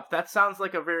 sign me up. That sounds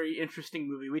like a very interesting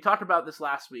movie. We talked about this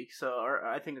last week, or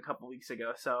I think a couple weeks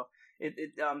ago. So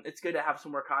it's good to have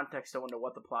some more context on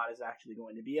what the plot is actually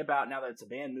going to be about. Now that it's a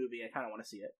band movie, I kind of want to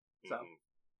see it. So.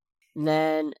 And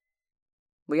then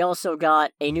we also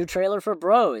got a new trailer for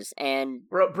Bros, and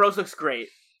Bros looks great.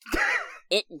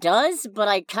 It does, but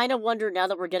I kind of wonder now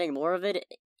that we're getting more of it.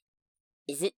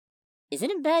 Is it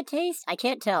in bad taste? I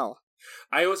can't tell.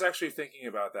 I was actually thinking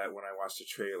about that when I watched the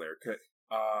trailer.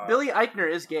 Billy Eichner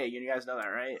is gay. You guys know that,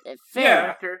 right? Fair. Yeah.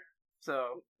 Actor.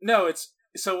 So no,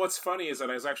 so what's funny is that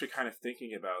I was actually kind of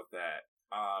thinking about that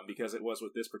because it was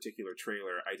with this particular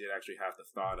trailer. I did actually have the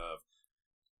thought of,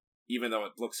 even though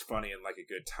it looks funny and like a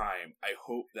good time, I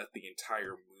hope that the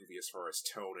entire movie, as far as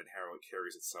tone and how it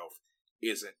carries itself,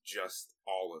 isn't just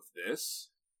all of this.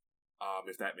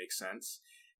 If that makes sense.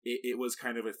 It was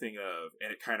kind of a thing of, and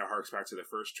it kind of harks back to the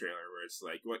first trailer, where it's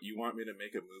like, what, you want me to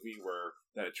make a movie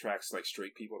that attracts like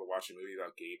straight people to watch a movie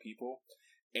about gay people?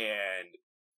 And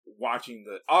watching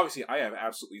obviously I have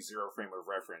absolutely zero frame of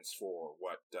reference for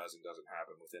what does and doesn't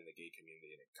happen within the gay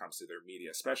community when it comes to their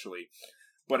media especially,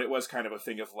 but it was kind of a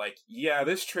thing of like, yeah,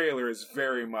 this trailer is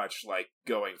very much like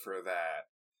going for that.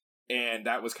 And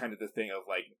that was kind of the thing of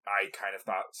like, I kind of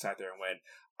sat there and went,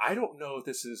 I don't know if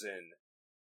this is in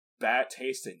bad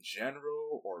taste in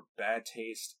general or bad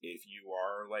taste if you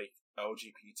are like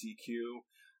LGBTQ.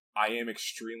 I am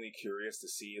extremely curious to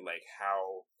see like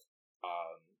how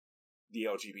the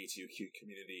LGBTQ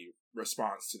community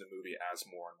responds to the movie as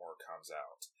more and more comes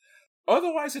out.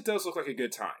 Otherwise, it does look like a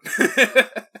good time.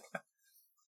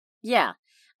 Yeah.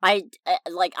 I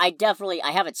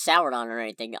haven't soured on it or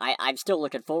anything. I'm still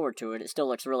looking forward to it. It still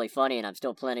looks really funny, and I'm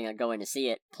still planning on going to see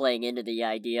it, playing into the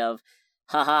idea of,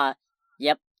 haha,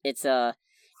 yep, it's a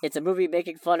movie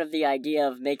making fun of the idea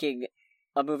of making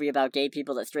a movie about gay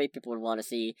people that straight people would want to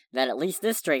see, that at least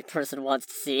this straight person wants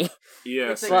to see.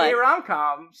 Yes. It's a gay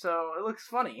rom-com, so it looks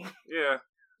funny. Yeah.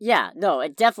 Yeah, no,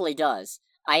 it definitely does.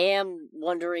 I am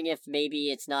wondering if maybe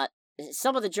it's not...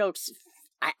 Some of the jokes...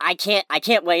 I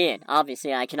can't weigh in.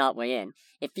 Obviously, I cannot weigh in.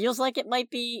 It feels like it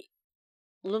might be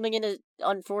looming into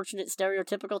unfortunate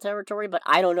stereotypical territory, but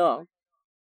I don't know.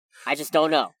 I just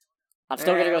don't know. I'm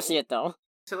still gonna go see it, though.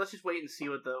 So let's just wait and see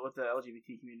what the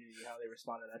LGBT community, how they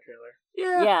respond to that trailer.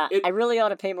 Yeah. I really ought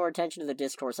to pay more attention to the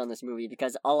discourse on this movie,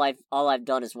 because all I've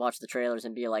done is watch the trailers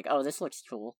and be like, oh, this looks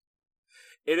cool.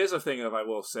 It is a thing of, I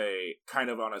will say, kind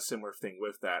of on a similar thing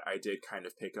with that, I did kind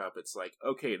of pick up, it's like,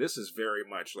 okay, this is very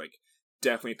much like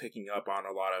definitely picking up on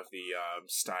a lot of the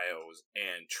styles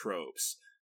and tropes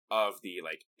of the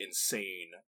like insane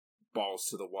balls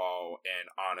to the wall and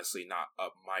honestly not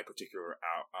up my particular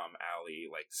alley,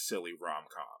 like silly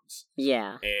rom-coms.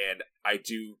 Yeah. And I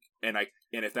do, and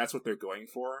if that's what they're going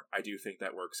for, I do think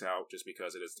that works out, just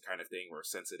because it is the kind of thing where,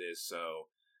 since it is so,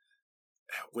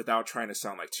 without trying to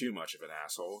sound like too much of an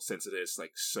asshole, since it is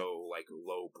like so like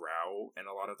lowbrow in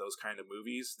a lot of those kind of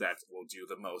movies, that will do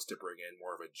the most to bring in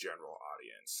more of a general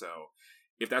audience. So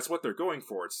if that's what they're going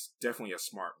for, it's definitely a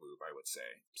smart move, I would say.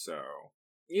 So,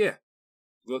 yeah.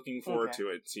 Looking forward to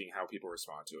it, seeing how people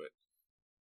respond to it.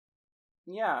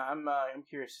 Yeah, I'm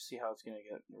curious to see how it's going to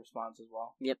get a response as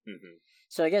well. Yep. Mm-hmm.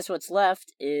 So I guess what's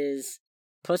left is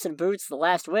Puss in Boots: The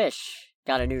Last Wish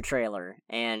got a new trailer,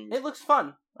 and it looks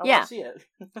fun. I want to see it.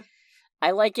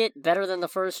 I like it better than the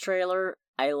first trailer.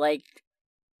 I like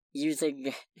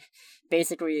using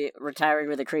basically retiring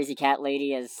with a crazy cat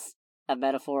lady as a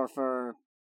metaphor for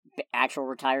actual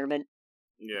retirement.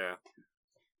 Yeah.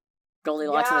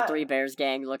 Goldilocks and the Three Bears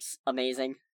gang looks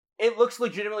amazing. It looks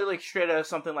legitimately like straight out of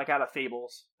something like out of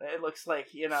Fables. It looks like,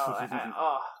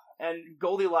 and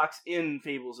Goldilocks in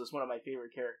Fables is one of my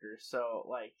favorite characters. So,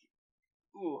 like,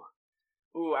 ooh,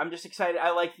 I'm just excited.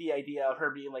 I like the idea of her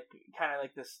being like kind of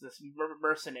like this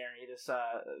mercenary. This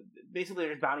basically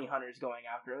there's bounty hunters going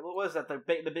after her. What was that?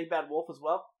 The big bad wolf as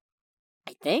well?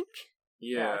 I think.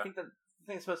 Yeah, I think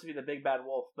it's supposed to be the big bad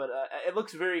wolf, but it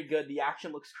looks very good. The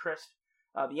action looks crisp.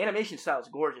 The animation style is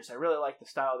gorgeous. I really like the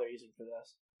style they're using for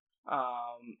this.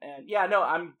 And yeah, no,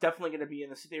 I'm definitely going to be in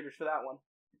the theaters for that one.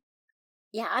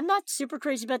 Yeah, I'm not super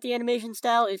crazy about the animation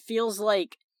style. It feels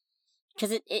like,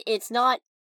 because it's not,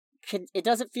 it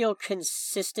doesn't feel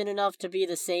consistent enough to be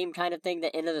the same kind of thing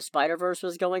that Into the Spider-Verse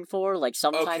was going for. Like,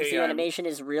 sometimes the animation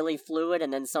is really fluid,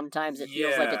 and then sometimes it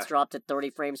feels like it's dropped at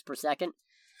 30 frames per second.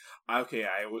 Okay,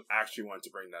 I actually wanted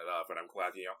to bring that up, and I'm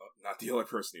glad you're not the only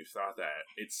person who thought that.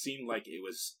 It seemed like it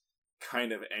was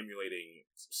kind of emulating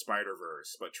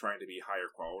Spider-Verse, but trying to be higher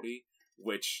quality,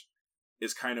 which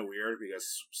is kind of weird,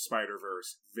 because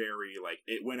Spider-Verse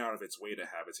it went out of its way to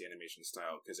have its animation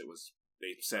style, because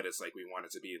they said it's like, we want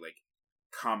it to be, like,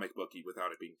 comic booky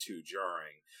without it being too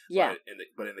jarring. Yeah.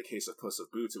 But in the case of Puss in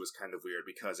Boots, it was kind of weird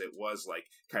because it was like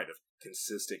kind of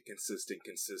consistent,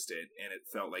 and it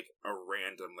felt like a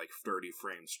random like 30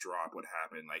 frames drop would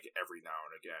happen like every now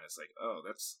and again. It's like, oh,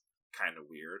 that's kind of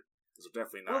weird. So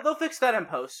definitely not. Well, they'll fix that in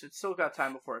post. It's still got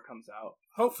time before it comes out.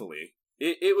 Hopefully.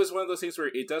 It was one of those things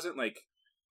where it doesn't like,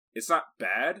 it's not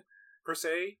bad per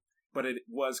se, but it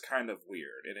was kind of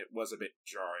weird, and it was a bit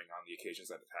jarring on the occasions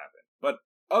that it happened. But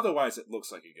otherwise, it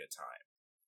looks like a good time.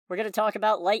 We're going to talk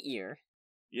about Lightyear.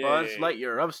 Yay. Buzz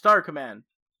Lightyear of Star Command.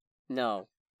 No,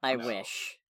 I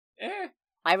wish. Eh.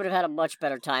 I would have had a much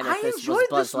better time if this was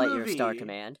Buzz Lightyear Star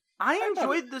Command. I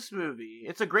enjoyed this movie.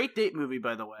 It's a great date movie,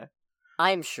 by the way.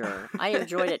 I'm sure. I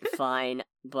enjoyed it fine,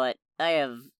 but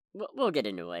we'll get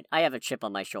into it. I have a chip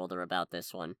on my shoulder about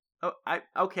this one. Oh,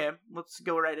 okay. Let's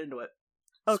go right into it.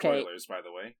 Okay. Spoilers, by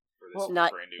the way.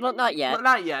 Not yet. Well,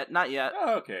 not yet.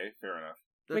 Oh, okay, fair enough.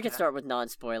 We can start with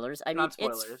non-spoilers. I mean,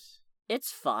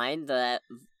 it's fine. The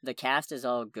cast is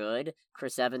all good.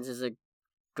 Chris Evans is a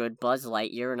good Buzz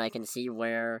Lightyear, and I can see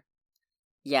where,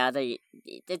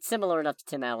 it's similar enough to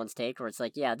Tim Allen's take, where it's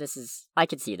like, I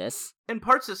could see this. In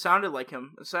parts, it sounded like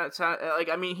him. It did sound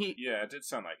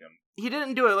like him. He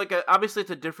didn't do it obviously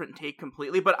it's a different take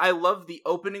completely, but I love the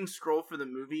opening scroll for the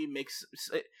movie.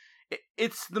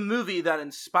 It's the movie that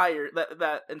inspired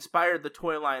the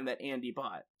toy line that Andy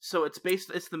bought. So it's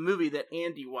the movie that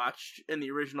Andy watched in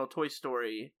the original Toy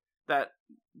Story that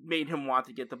made him want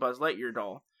to get the Buzz Lightyear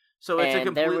doll. So it's a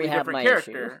completely different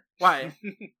character. Issue. Why?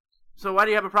 So why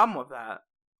do you have a problem with that?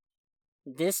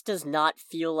 This does not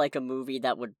feel like a movie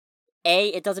that would... A,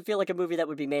 it doesn't feel like a movie that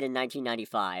would be made in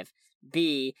 1995.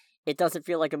 B, it doesn't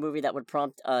feel like a movie that would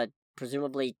prompt a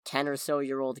presumably 10 or so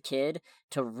year old kid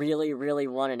to really, really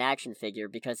want an action figure,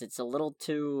 because it's a little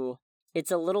too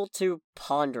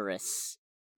ponderous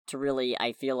to really,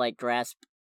 I feel like, grasp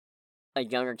a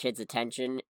younger kid's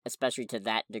attention, especially to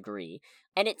that degree.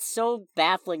 And it's so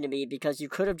baffling to me, because you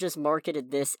could have just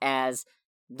marketed this as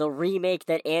the remake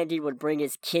that Andy would bring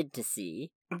his kid to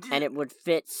see, and it would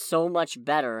fit so much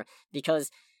better,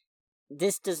 because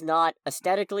this does not,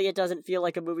 aesthetically, it doesn't feel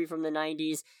like a movie from the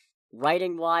 90s.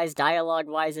 Writing-wise,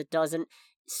 dialogue-wise, it doesn't.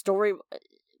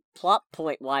 Plot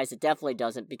point-wise, it definitely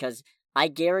doesn't, because I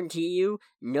guarantee you,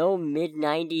 no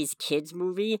mid-90s kids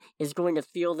movie is going to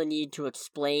feel the need to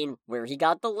explain where he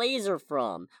got the laser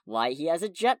from, why he has a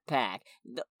jetpack.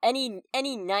 Any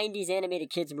 90s animated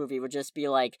kids movie would just be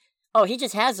like, oh, he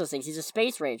just has those things, he's a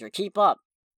space ranger, keep up,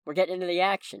 we're getting into the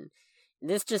action.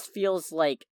 This just feels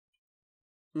like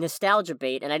nostalgia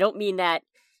bait, and I don't mean that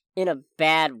in a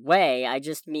bad way. I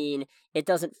just mean it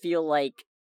doesn't feel like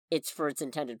it's for its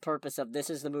intended purpose of this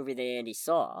is the movie that Andy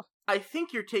saw. I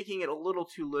think you're taking it a little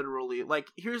too literally. Like,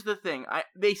 here's the thing.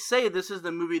 They say this is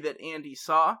the movie that Andy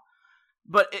saw,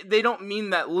 but they don't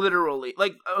mean that literally.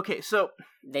 Like, okay, so...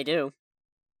 They do.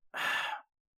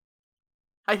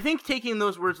 I think taking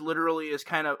those words literally is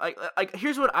kind of... Like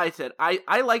here's what I said.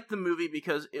 I liked the movie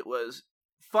because it was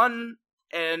fun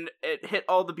and it hit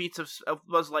all the beats of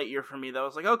Buzz Lightyear for me. That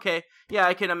was like, okay, yeah,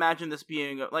 I can imagine this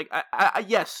being like,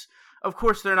 yes, of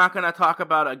course they're not going to talk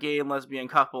about a gay and lesbian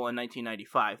couple in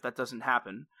 1995. That doesn't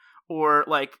happen. Or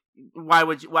like, why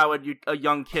would a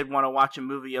young kid want to watch a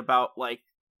movie about like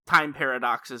time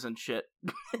paradoxes and shit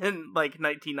in like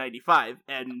 1995?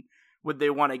 And would they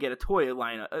want to get a toy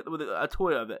line with a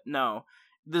toy of it? No.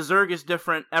 The Zurg is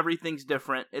different. Everything's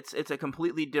different. It's a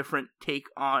completely different take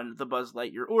on the Buzz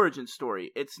Lightyear origin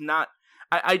story. It's not.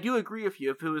 I do agree with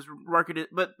you if it was marketed,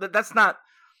 but that's not.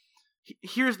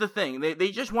 Here's the thing: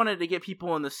 they just wanted to get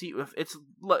people in the seat with it's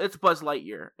Buzz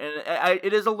Lightyear, and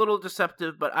it is a little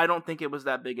deceptive, but I don't think it was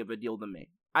that big of a deal to me.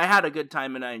 I had a good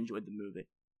time and I enjoyed the movie.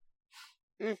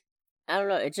 I don't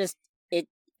know.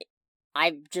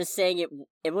 I'm just saying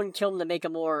it wouldn't kill them to make a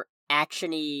more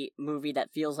action-y movie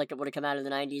that feels like it would have come out in the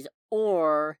 90s,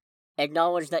 or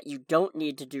acknowledge that you don't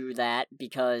need to do that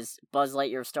because Buzz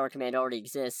Lightyear Star Command already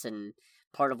exists, and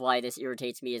part of why this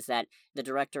irritates me is that the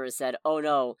director has said, oh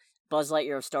no, Buzz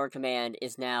Lightyear Star Command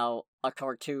is now a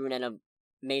cartoon and a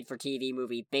made-for-TV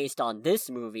movie based on this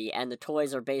movie, and the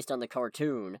toys are based on the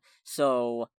cartoon,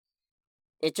 so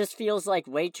it just feels like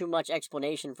way too much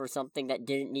explanation for something that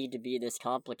didn't need to be this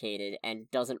complicated and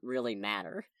doesn't really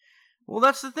matter. Well,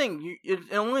 that's the thing.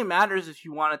 It only matters if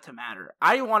you want it to matter.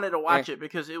 I wanted to watch it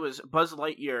because it was Buzz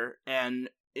Lightyear and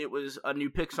it was a new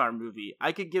Pixar movie.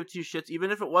 I could give two shits, even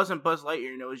if it wasn't Buzz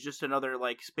Lightyear and it was just another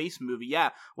like space movie.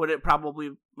 Yeah, would it probably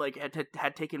like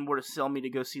had taken more to sell me to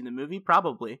go see the movie?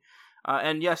 Probably.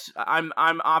 And yes, I'm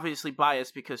obviously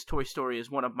biased because Toy Story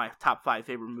is one of my top 5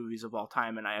 favorite movies of all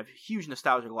time, and I have huge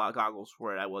nostalgia goggles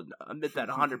for it. I will admit that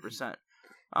 100%.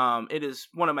 It is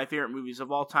one of my favorite movies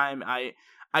of all time.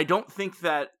 I don't think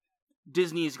that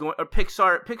Disney is going, or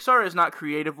Pixar is not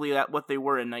creatively at what they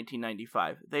were in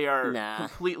 1995. They are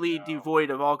completely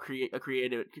devoid of all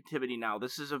creativity now.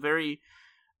 This is a very,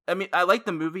 I mean, I like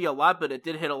the movie a lot, but it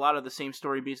did hit a lot of the same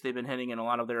story beats they've been hitting in a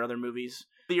lot of their other movies.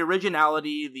 The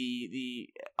originality, the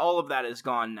all of that is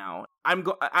gone now.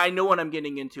 I know what I'm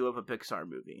getting into of a Pixar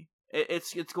movie.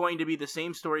 It's going to be the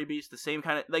same story beats, the same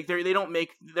kind of like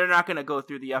they're not going to go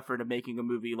through the effort of making a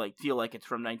movie like feel like it's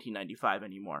from 1995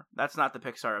 anymore. That's not the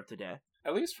Pixar of today.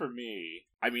 At least for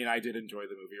me, I mean, I did enjoy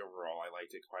the movie overall. I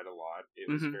liked it quite a lot. It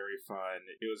was very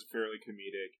fun. It was fairly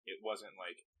comedic. It wasn't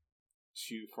like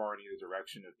too far in either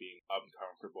direction of being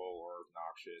uncomfortable or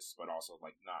obnoxious, but also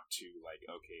like not too like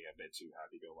okay, a bit too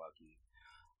happy-go-lucky.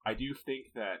 I do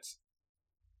think that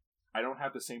I don't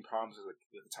have the same problems with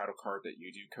the title card that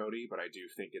you do, Cody, but I do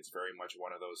think it's very much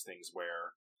one of those things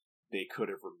where they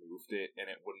could have removed it and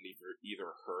it wouldn't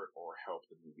either hurt or help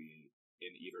the movie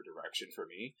in either direction for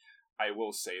me. I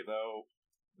will say, though,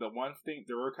 there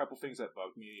were a couple things that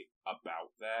bugged me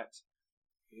about that,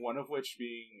 one of which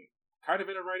being kind of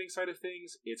in a writing side of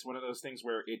things. It's one of those things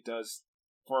where it does,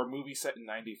 for a movie set in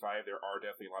 95, there are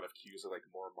definitely a lot of cues of like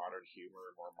more modern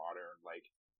humor, more modern like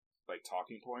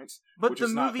talking points. But the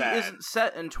movie isn't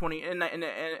set in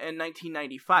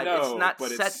 1995. No, it's not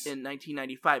set in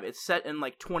 1995. It's set in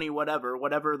like 20 whatever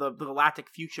the galactic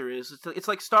future is. It's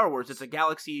like Star Wars. It's a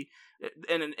galaxy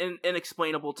in an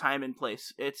inexplainable time and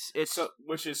place. It's so,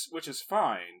 which is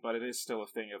fine, but it is still a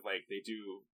thing of like they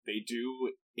do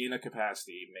in a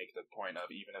capacity make the point of,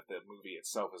 even if the movie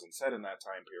itself isn't set in that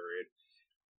time period,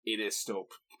 it is still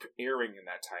airing in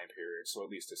that time period. So at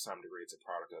least to some degree, it's a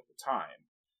product of the time.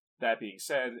 That being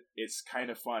said, it's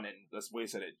kind of fun in the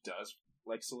ways that it does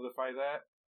like solidify that.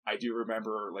 I do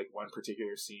remember like one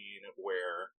particular scene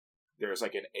where there's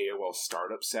like an AOL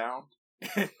startup sound,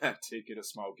 and that did get a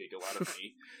small giggle out of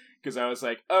me because I was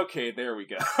like, okay, there we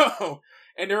go.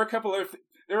 And there were a couple other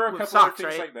other things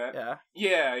right? like that.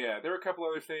 Yeah. There were a couple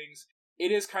other things.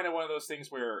 It is kind of one of those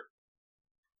things where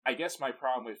I guess my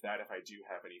problem with that, if I do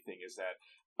have anything, is that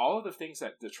all of the things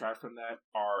that detract from that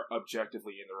are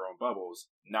objectively in their own bubbles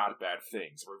not bad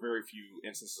things. There were very few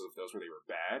instances of those where they were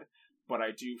bad, but I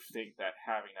do think that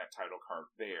having that title card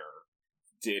there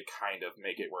did kind of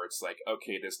make it where it's like,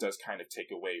 okay, this does kind of take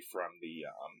away from the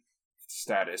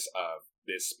status of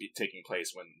this taking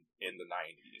place when in the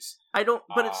 90s.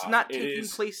 But it's not taking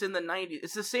place in the 90s.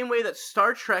 It's the same way that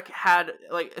Star Trek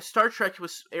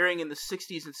was airing in the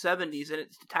 60s and 70s, and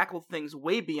it tackled things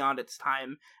way beyond its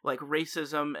time, like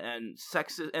racism and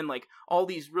sexism and like all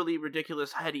these really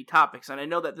ridiculous heady topics. And I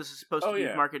know that this is supposed to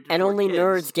be marketed and only kids.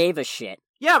 Nerds gave a shit.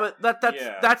 Yeah, but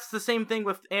that's the same thing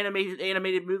with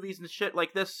animated movies and shit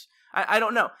like this. I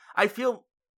don't know. I feel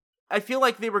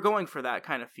like they were going for that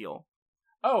kind of feel.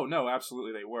 Oh, no,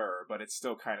 absolutely they were, but it's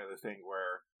still kind of the thing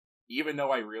where, even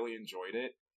though I really enjoyed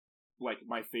it, like,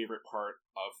 my favorite part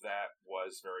of that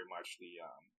was very much the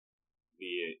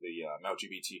the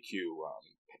LGBTQ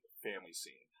family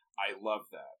scene. I love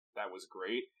that. That was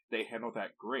great. They handled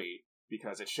that great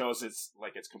because it shows it's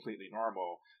completely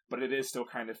normal, but it is still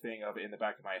kind of thing of in the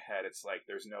back of my head. It's like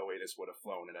there's no way this would have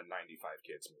flown in a 95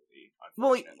 kids movie.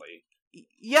 Unfortunately.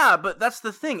 Yeah, but that's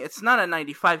the thing. It's not a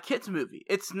 95 kids movie.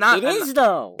 It's not. It is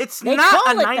though. It's not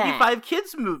a 95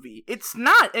 kids movie. It's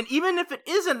not. And even if it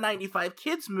is a 95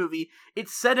 kids movie,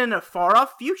 it's set in a far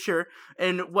off future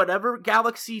in whatever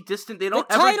galaxy distant. They don't.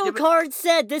 The title card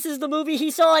said this is the movie he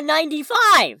saw in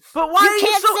 95. But why are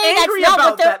you so angry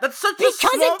about that? That's such because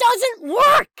it doesn't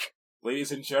work.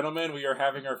 Ladies and gentlemen, we are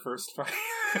having our first fight.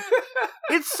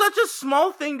 It's such a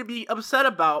small thing to be upset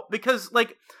about because,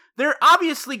 like, they're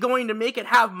obviously going to make it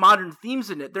have modern themes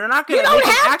in it. They're not going to make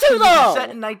it actually be set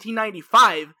in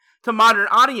 1995 to modern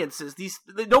audiences.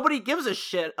 Nobody gives a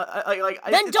shit. Then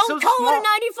don't call it a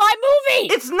 95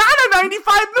 movie! It's not a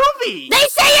 95 movie! They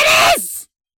say it is!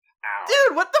 Ow.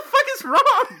 Dude, what the fuck is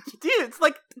wrong? Dude, it's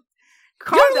like,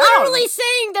 calm You're down. You're literally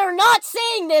saying they're not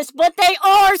saying this, but they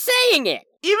are saying it!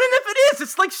 Even if it is,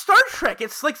 it's like Star Trek.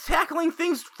 It's like tackling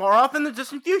things far off in the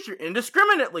distant future,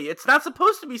 indiscriminately. It's not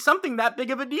supposed to be something that big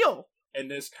of a deal.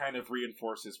 And this kind of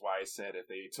reinforces why I said if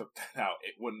they took that out,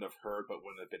 it wouldn't have hurt, but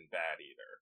wouldn't have been bad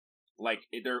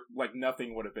either.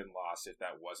 Nothing would have been lost if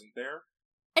that wasn't there.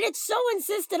 And it's so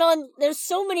insistent on, there's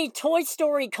so many Toy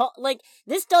Story,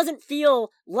 this doesn't feel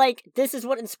like this is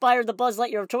what inspired the Buzz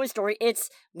Lightyear of Toy Story. It's,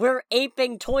 we're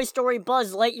aping Toy Story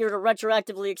Buzz Lightyear to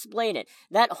retroactively explain it.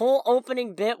 That whole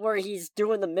opening bit where he's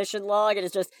doing the mission log and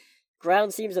it's just,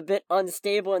 ground seems a bit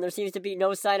unstable and there seems to be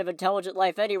no sign of intelligent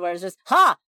life anywhere. It's just,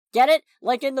 get it?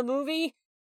 Like in the movie?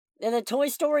 In the Toy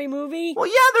Story movie? Well,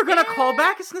 yeah, they're gonna call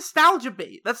back. It's nostalgia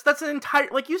bait. That's an entire,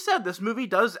 like you said, this movie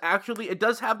does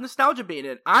have nostalgia bait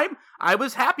in it. I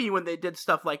was happy when they did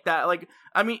stuff like that. Like,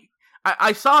 I mean,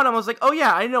 I saw it and I was like, oh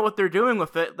yeah, I know what they're doing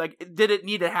with it. Like, did it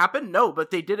need to happen? No,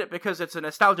 but they did it because it's a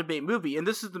nostalgia bait movie, and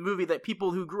this is the movie that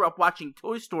people who grew up watching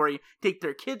Toy Story take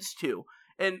their kids to.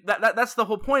 And that's the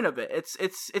whole point of it.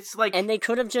 It's like... And they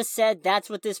could have just said that's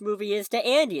what this movie is to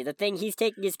Andy, the thing he's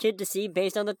taking his kid to see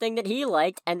based on the thing that he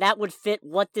liked, and that would fit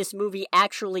what this movie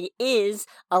actually is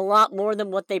a lot more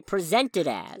than what they present it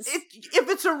as. If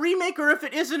it's a remake or if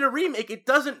it isn't a remake, it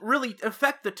doesn't really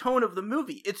affect the tone of the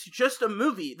movie. It's just a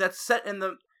movie that's set in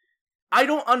the... I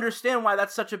don't understand why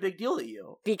that's such a big deal to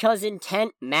you. Because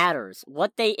intent matters.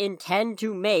 What they intend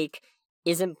to make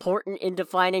is important in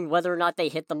defining whether or not they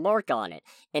hit the mark on it.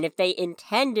 And if they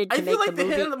intended to make the movie... I feel like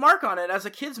they hit the mark on it as a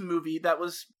kid's movie that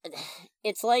was...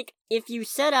 It's like, if you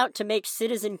set out to make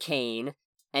Citizen Kane,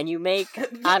 and you make...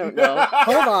 I don't know.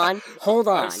 Hold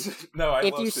on. No, I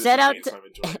if love you Citizen set out Kane, to, so I'm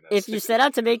enjoying this. If you set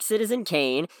out to make Citizen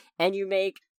Kane, and you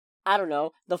make, I don't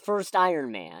know, the first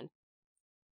Iron Man,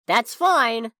 that's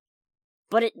fine.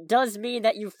 But it does mean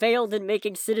that you failed in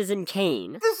making Citizen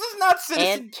Kane. This is not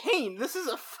Citizen Kane. This is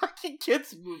a fucking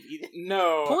kids movie.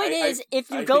 No. Point is, if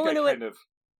you go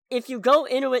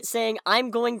into it saying,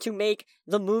 I'm going to make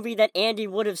the movie that Andy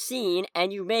would have seen,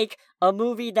 and you make a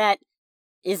movie that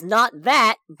is not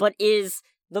that, but is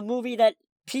the movie that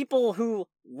people who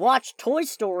watch Toy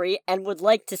Story and would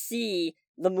like to see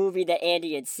the movie that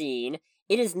Andy had seen,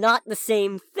 it is not the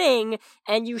same thing,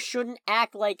 and you shouldn't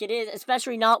act like it is,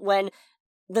 especially not when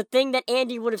the thing that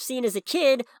Andy would have seen as a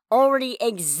kid already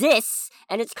exists,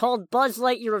 and it's called Buzz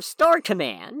Lightyear of Star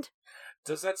Command.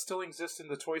 Does that still exist in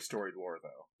the Toy Story lore, though?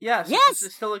 Yes!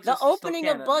 It still exists. The opening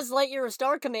of Buzz Lightyear of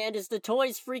Star Command is the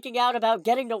toys freaking out about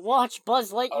getting to watch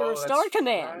Buzz Lightyear of Star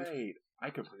Command. Right. I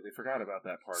completely forgot about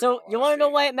that part. So, you want to know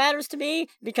why it matters to me?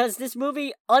 Because this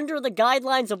movie, under the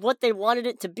guidelines of what they wanted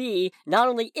it to be, not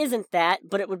only isn't that,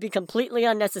 but it would be completely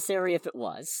unnecessary if it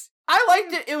was. I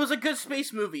liked it. It was a good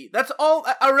space movie. That's all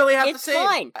I really have to say. It's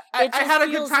fine. I had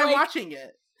a good time watching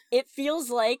it. It feels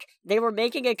like they were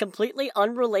making a completely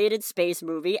unrelated space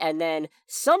movie, and then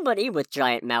somebody with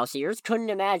giant mouse ears, couldn't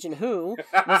imagine who,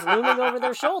 was looming over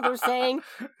their shoulders saying,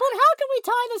 but how can we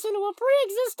tie this into a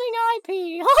pre-existing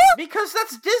IP? Because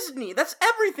that's Disney. That's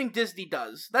everything Disney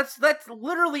does. That's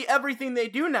literally everything they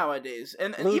do nowadays.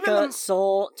 And Luca, even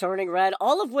Soul, Turning Red,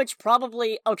 all of which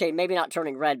probably, okay, maybe not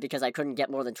Turning Red because I couldn't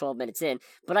get more than 12 minutes in,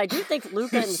 but I do think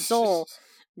Luca and Soul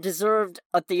deserved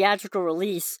a theatrical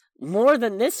release more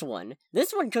than this one.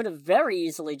 This one could have very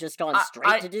easily just gone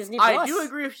straight to Disney Plus. I do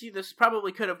agree with you. This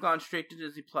probably could have gone straight to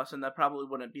Disney Plus, and that probably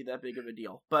wouldn't be that big of a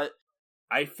deal. But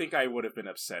I think I would have been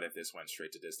upset if this went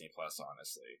straight to Disney Plus,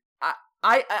 honestly.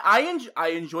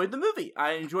 I enjoyed the movie.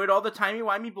 I enjoyed all the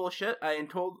timey-wimey bullshit. I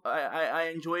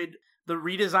enjoyed the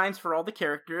redesigns for all the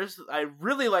characters. I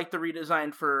really liked the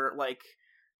redesign for, like,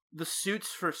 the suits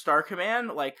for Star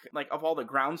Command, like of all the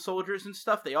ground soldiers and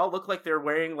stuff, they all look like they're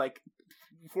wearing like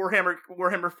Warhammer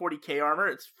 40k armor.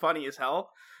 It's funny as hell.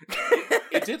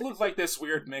 It did look like this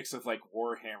weird mix of like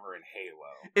Warhammer and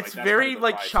Halo. It's very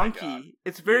like chunky.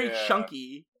 It's very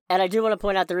chunky. And I do want to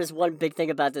point out there is one big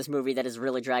thing about this movie that is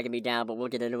really dragging me down, but we'll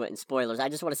get into it in spoilers. I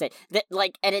just want to say that,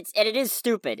 like, and it is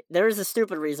stupid. There is a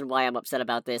stupid reason why I'm upset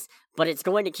about this, but it's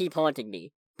going to keep haunting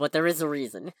me. But there is a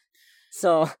reason.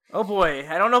 So. Oh boy,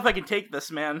 I don't know if I can take this,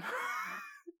 man.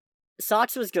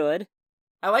 Socks was good.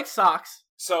 I like Socks.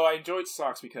 So I enjoyed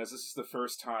Socks because this is the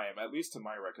first time, at least to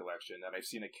my recollection, that I've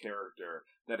seen a character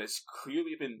that has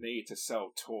clearly been made to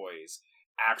sell toys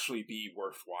actually be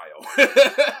worthwhile.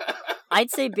 I'd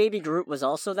say Baby Groot was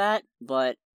also that,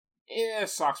 but... Yeah,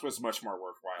 Socks was much more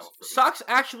worthwhile. For Socks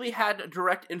actually had a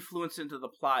direct influence into the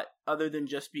plot, other than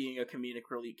just being a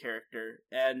comedic relief character.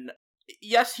 And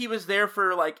yes, he was there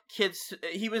for, like, kids...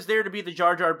 He was there to be the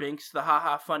Jar Jar Binks, the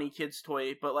haha funny kids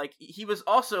toy, but, like, he was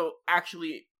also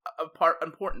actually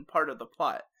important part of the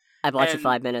plot. I watched it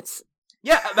 5 minutes.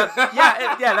 Yeah,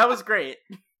 that was great.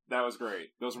 That was great.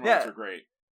 Those moments were great.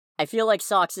 I feel like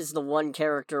Socks is the one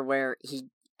character where he...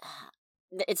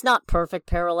 It's not perfect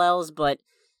parallels, but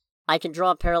I can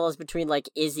draw parallels between, like,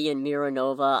 Izzy and Mira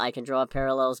Nova. I can draw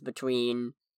parallels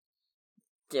between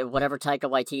whatever Taika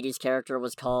Waititi's character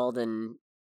was called and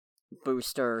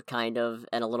Booster, kind of,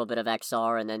 and a little bit of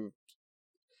XR, and then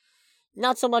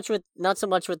not so much with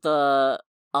the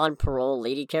on parole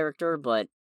lady character, but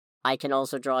I can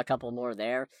also draw a couple more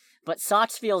there. But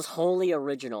Socks feels wholly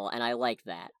original, and I like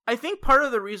that. I think part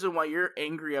of the reason why you're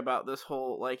angry about this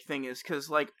whole, like, thing is because,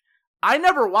 like, I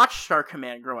never watched Star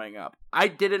Command growing up. I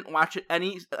didn't watch it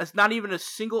not even a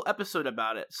single episode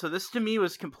about it. So this to me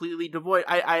was completely devoid.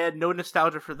 I had no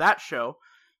nostalgia for that show,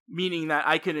 meaning that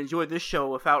I could enjoy this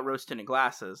show without rose-tinted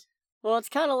glasses. Well, it's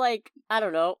kind of like, I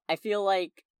don't know, I feel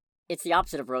like it's the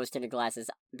opposite of rose-tinted glasses,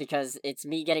 because it's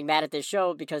me getting mad at this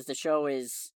show because the show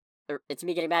is... It's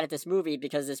me getting mad at this movie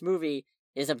because this movie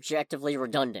is objectively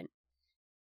redundant.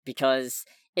 Because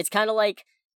it's kind of like,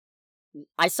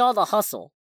 I saw The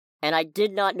Hustle, and I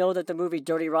did not know that the movie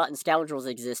Dirty Rotten Scoundrels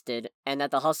existed, and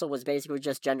that The Hustle was basically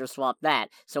just gender swap that.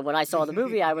 So when I saw the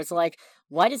movie, I was like,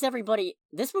 why does everybody...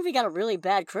 This movie got a really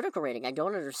bad critical rating. I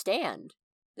don't understand.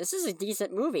 This is a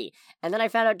decent movie. And then I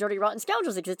found out Dirty Rotten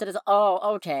Scoundrels existed as,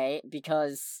 oh, okay,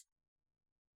 because...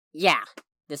 Yeah,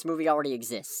 this movie already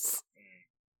exists.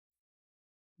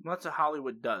 Well, that's what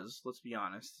Hollywood does, let's be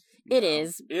honest. It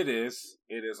is. It is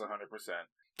 100%.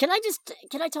 Can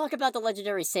I talk about the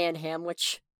legendary sand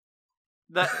hamwich?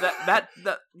 That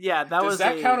Does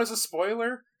that count as a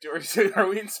spoiler? Are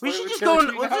we in spoiler? We should just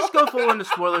let's just go full into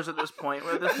spoilers at this point.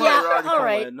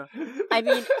 Alright. I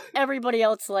mean, everybody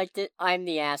else liked it. I'm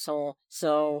the asshole,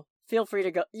 so feel free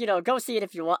to go see it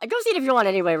if you want. Go see it if you want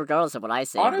anyway, regardless of what I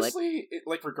say. Honestly,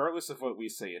 regardless of what we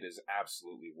say, it is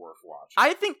absolutely worth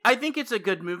watching. I think it's a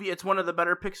good movie. It's one of the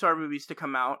better Pixar movies to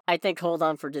come out. I think hold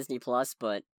on for Disney Plus,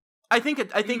 but I think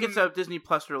it's a Disney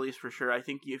Plus release for sure. I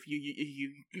think if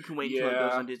you can wait till it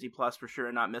goes on Disney Plus for sure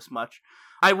and not miss much.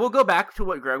 I will go back to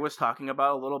what Greg was talking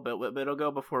about a little bit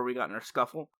ago before we got in our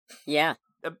scuffle. Yeah.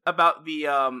 About the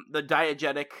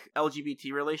diegetic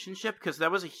LGBT relationship, because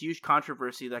that was a huge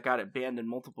controversy that got it banned in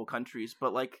multiple countries.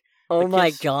 But like, oh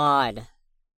my god,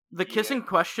 the kiss in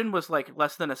question was like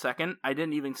less than a second. I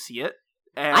didn't even see it.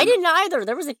 And I didn't either.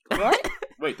 There was a what?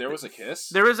 Wait, there was a kiss?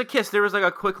 There was a kiss. There was like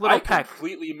a quick little peck. I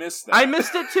completely missed that. I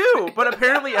missed it too, but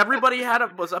apparently everybody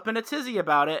was up in a tizzy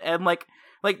about it, and like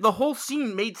the whole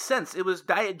scene made sense. It was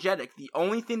diegetic. The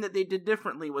only thing that they did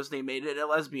differently was they made it a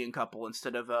lesbian couple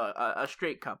instead of a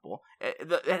straight couple.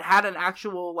 It had an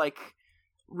actual like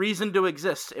reason to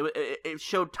exist. It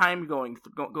showed time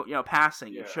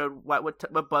passing. Yeah. It showed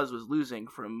what Buzz was losing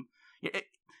from.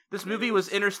 This movie was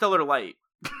Interstellar Light.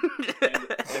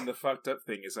 and the fucked up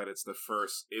thing is that it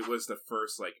was the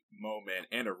first like moment,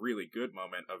 and a really good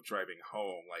moment, of driving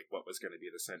home like what was going to be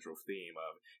the central theme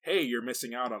of, hey, you're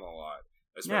missing out on a lot.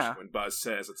 Especially when Buzz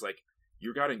says, it's like,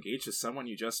 you got engaged to someone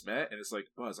you just met, and it's like,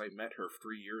 Buzz, I met her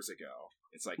 3 years ago.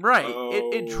 It's like, right.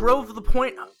 Oh. It drove the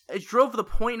point. It drove the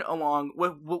point along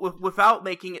without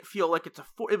making it feel like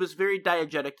it was very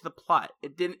diegetic to the plot.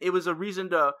 It didn't. It was a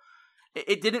reason to.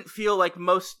 It didn't feel like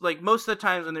most of the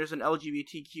times when there's an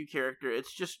LGBTQ character,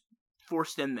 it's just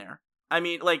forced in there. I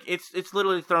mean, like, it's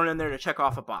literally thrown in there to check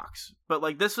off a box. But,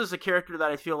 like, this was a character that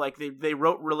I feel like they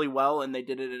wrote really well, and they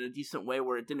did it in a decent way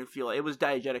where it didn't feel like it was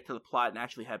diegetic to the plot and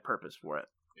actually had purpose for it.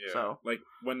 Yeah, So, like,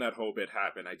 when that whole bit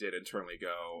happened, I did internally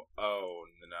go, oh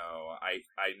no, I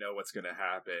know what's gonna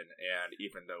happen, and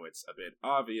even though it's a bit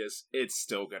obvious, it's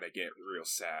still gonna get real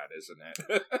sad, isn't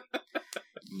it?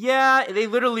 yeah, they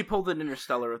literally pulled an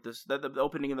Interstellar with this. The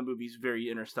opening of the movie is very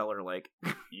Interstellar-like.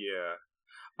 Yeah.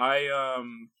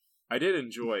 I did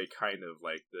enjoy kind of,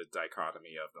 like, the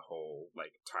dichotomy of the whole,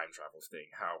 like, time travel thing.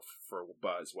 How, for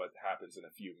Buzz, what happens in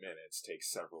a few minutes takes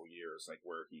several years, like,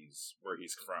 where he's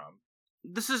from.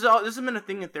 This has been a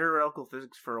thing in theoretical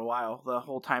physics for a while, the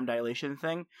whole time dilation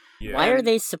thing. Yeah. Why are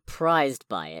they surprised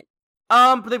by it?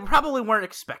 But they probably weren't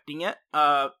expecting it.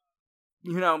 Well,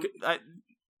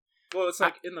 it's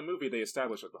like, in the movie, they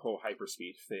established that the whole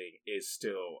hyperspeed thing is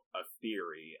still a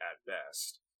theory at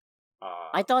best.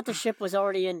 I thought the ship was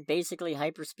already in basically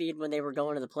hyperspeed when they were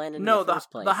going to the planet in the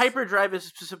first place. The hyperdrive is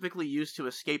specifically used to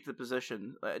escape the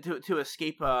position, to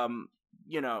escape,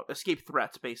 escape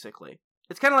threats, basically.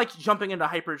 It's kind of like jumping into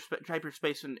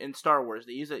hyperspace in Star Wars.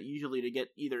 They use it usually to get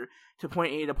either to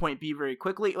point A to point B very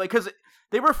quickly. Like, because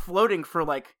they were floating for,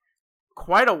 like,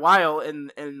 quite a while in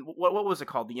what was it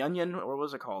called? The Onion? Or what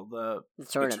was it called? The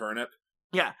turnip. The turnip?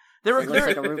 Yeah. It looks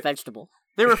like a root vegetable.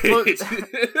 They were floating...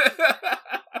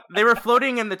 They were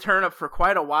floating in the turnip for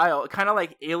quite a while, kind of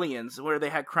like Aliens, where they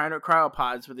had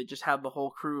cryopods, where they just had the whole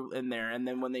crew in there, and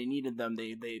then when they needed them,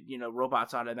 they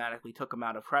robots automatically took them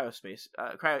out of cryostasis.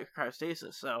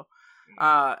 So,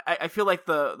 I feel like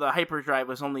the hyperdrive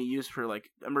was only used for, like,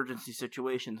 emergency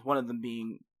situations. One of them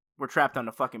being, we're trapped on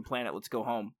a fucking planet, let's go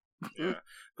home. Yeah.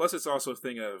 Plus, it's also a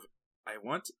thing of, I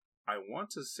want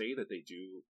to say that they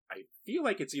do. I feel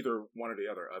like it's either one or the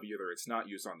other. Of either it's not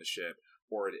used on the ship,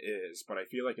 or it is, but I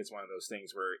feel like it's one of those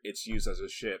things where it's used as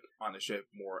on the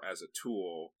ship more as a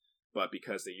tool, but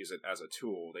because they use it as a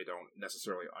tool, they don't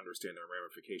necessarily understand the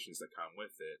ramifications that come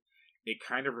with it. It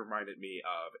kind of reminded me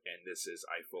of, and this is,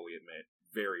 I fully admit,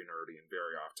 very nerdy and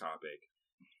very off topic,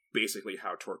 basically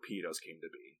how torpedoes came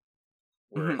to be.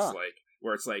 Where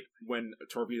it's like, when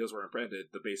torpedoes were invented,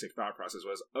 the basic thought process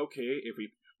was, okay, if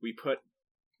we put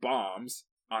bombs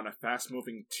on a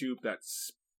fast-moving tube that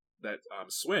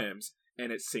swims,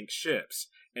 and it sinks ships.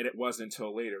 And it wasn't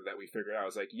until later that we figured out, I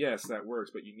was like, yes, that works,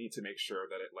 but you need to make sure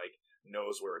that it, like,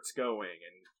 knows where it's going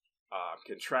and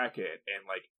can track it and,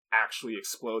 like, actually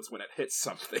explodes when it hits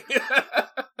something.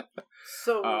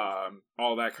 So,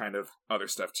 all that kind of other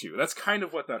stuff, too. That's kind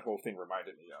of what that whole thing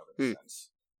reminded me of, in a sense.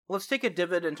 Let's take a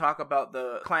divot and talk about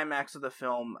the climax of the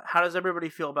film. How does everybody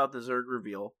feel about the Zurg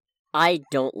reveal? I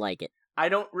don't like it. I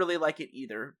don't really like it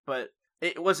either, but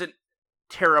it wasn't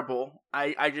terrible.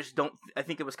 I just don't. I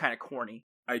think it was kind of corny.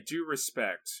 I do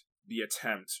respect the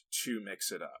attempt to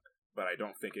mix it up, but I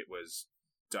don't think it was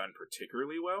done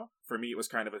particularly well. For me, it was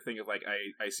kind of a thing of, like,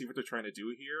 I see what they're trying to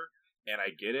do here, and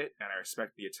I get it, and I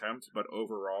respect the attempt, but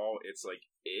overall, it's like,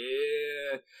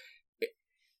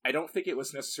 I don't think it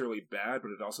was necessarily bad,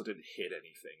 but it also didn't hit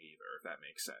anything either, if that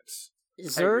makes sense.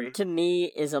 Zurg, to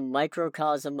me, is a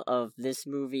microcosm of this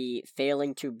movie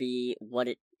failing to be what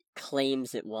it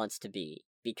claims it wants to be.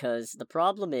 Because the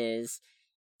problem is,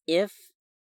 if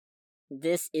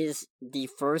this is the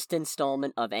first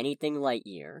installment of anything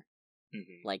Lightyear,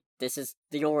 like, this is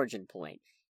the origin point.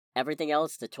 Everything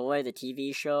else, the toy, the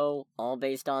TV show, all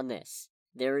based on this.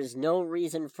 There is no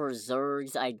reason for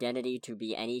Zurg's identity to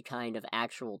be any kind of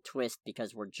actual twist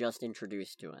because we're just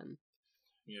introduced to him.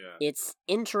 Yeah. It's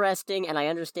interesting, and I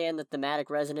understand the thematic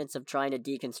resonance of trying to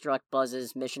deconstruct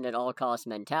Buzz's mission at all cost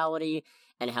mentality,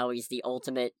 and how he's the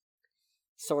ultimate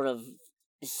sort of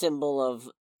symbol of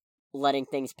letting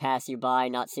things pass you by,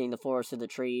 not seeing the forest through the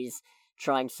trees,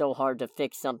 trying so hard to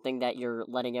fix something that you're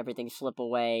letting everything slip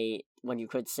away when you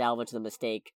could salvage the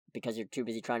mistake because you're too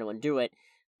busy trying to undo it.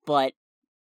 But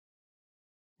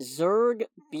Zurg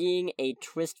being a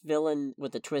twist villain,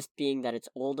 with the twist being that it's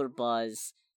older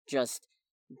Buzz, just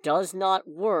does not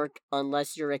work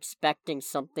unless you're expecting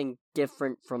something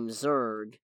different from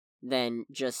Zurg than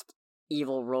just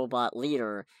evil robot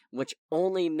leader, which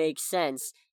only makes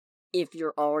sense if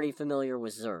you're already familiar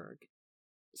with Zurg.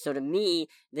 So to me,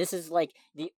 this is like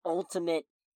the ultimate,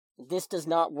 this does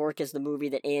not work as the movie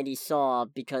that Andy saw,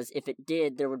 because if it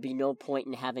did, there would be no point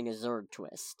in having a Zurg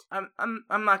twist. I'm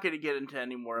not going to get into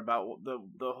any more about the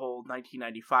whole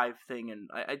 1995 thing, and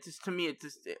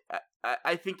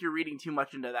I think you're reading too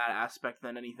much into that aspect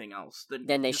than anything else.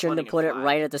 Then they shouldn't have put it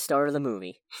right at the start of the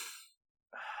movie.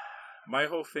 My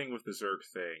whole thing with the Zurg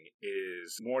thing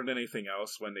is, more than anything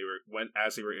else,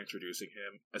 as they were introducing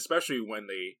him, especially when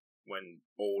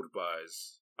old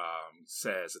Buzz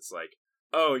says, it's like,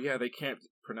 oh yeah, they can't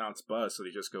pronounce Buzz, so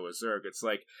they just go with Zurg. It's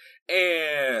like,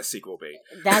 sequel bait.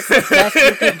 That's the best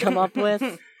you could come up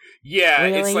with? Yeah,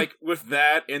 Really? It's like, with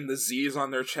that and the Z's on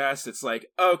their chest, it's like,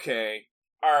 okay,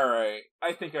 alright,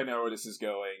 I think I know where this is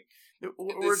going.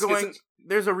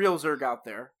 There's a real Zerg out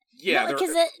there. Yeah, no,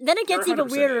 because then it gets even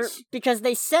weirder, is. because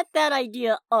they set that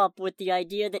idea up with the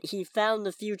idea that he found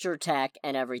the future tech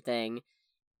and everything.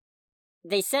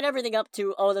 They set everything up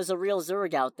to, oh, there's a real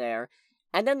Zerg out there,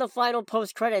 and then the final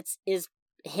post-credits is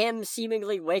him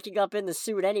seemingly waking up in the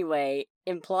suit anyway,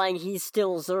 implying he's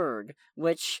still Zerg,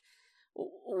 which...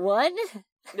 What?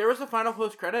 There was a final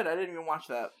post-credit? I didn't even watch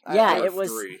that. Yeah, it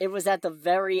was at the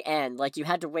very end. Like, you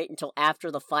had to wait until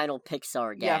after the final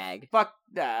Pixar gag. Yeah, fuck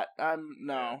that.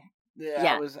 No.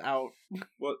 Yeah, I was out.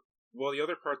 Well, the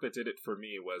other part that did it for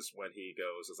me was when he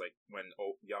goes, is like, when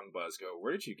young Buzz go,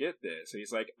 where did you get this? And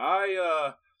he's like,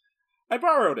 I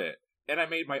borrowed it, and I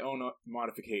made my own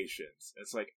modifications.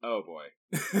 It's like, oh boy.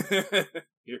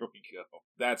 Here we go.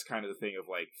 That's kind of the thing of,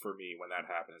 like, for me, when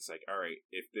that happens, it's like, alright,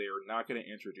 if they're not going to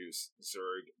introduce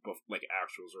Zerg, like,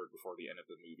 actual Zerg before the end of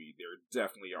the movie, they're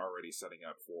definitely already setting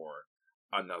up for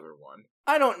another one.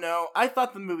 I don't know. I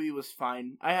thought the movie was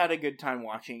fine. I had a good time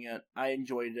watching it. I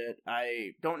enjoyed it.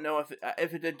 I don't know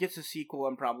if it gets a sequel,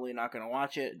 I'm probably not going to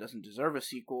watch it. It doesn't deserve a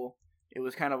sequel. It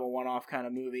was kind of a one-off kind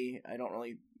of movie. I don't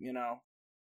really,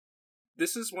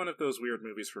 This is one of those weird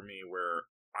movies for me where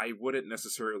I wouldn't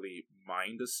necessarily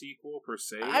mind a sequel per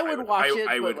se. I would watch it,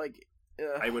 but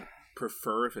I would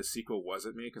prefer if a sequel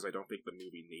wasn't made, because I don't think the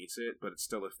movie needs it, but it's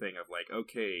still a thing of like,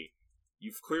 okay,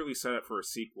 you've clearly set up for a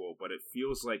sequel, but it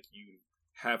feels like you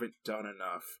haven't done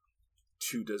enough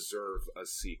to deserve a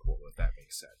sequel, if that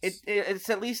makes sense. It's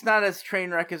at least not as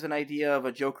train wreck as an idea of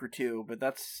a Joker 2, but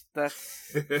that's...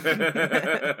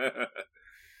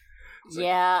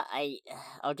 Yeah,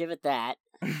 I'll give it that.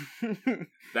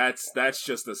 That's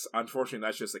just this. Unfortunately,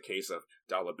 that's just a case of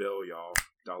dollar bill, y'all.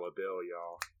 Dollar bill,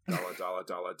 y'all. Dollar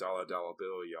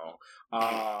bill, y'all.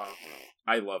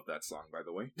 I love that song, by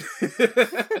the way.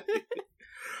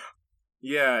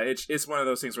 Yeah, it's one of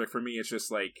those things where for me, it's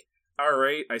just like, all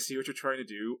right, I see what you're trying to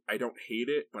do. I don't hate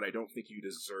it, but I don't think you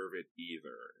deserve it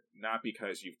either. Not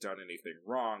because you've done anything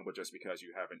wrong, but just because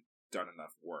you haven't done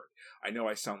enough work. I know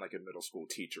I sound like a middle school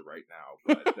teacher right now,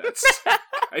 but that's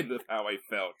kind of how I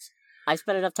felt. I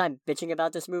spent enough time bitching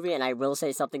about this movie, and I will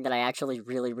say something that I actually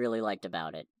really, really liked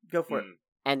about it. Go for it.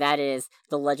 And that is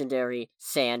the legendary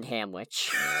Sand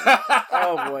Hamwich.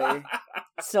 Oh boy.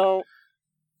 So,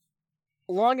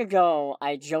 long ago,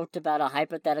 I joked about a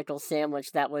hypothetical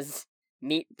sandwich that was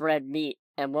meat, bread, meat,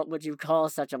 and what would you call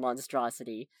such a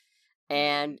monstrosity?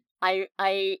 And I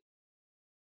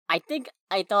think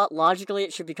I thought logically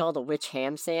it should be called a witch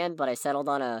ham sand, but I settled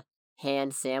on a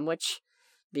hand sandwich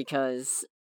because,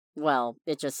 well,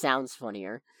 it just sounds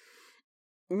funnier.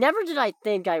 Never did I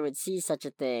think I would see such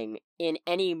a thing in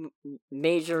any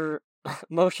major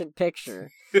motion picture.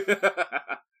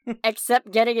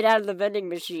 Except getting it out of the vending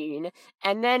machine,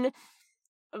 and then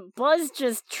Buzz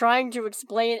just trying to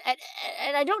explain,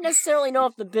 and I don't necessarily know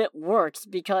if the bit works,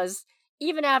 because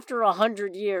even after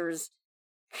 100 years,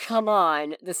 come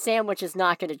on, the sandwich is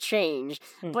not going to change,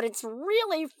 but it's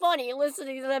really funny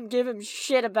listening to them give him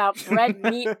shit about bread,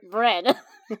 meat, bread.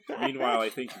 Meanwhile, I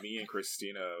think me and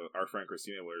Christina, our friend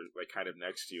Christina, were like kind of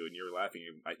next to you, and you were laughing,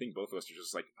 and I think both of us are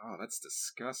just like, oh, that's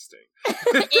disgusting.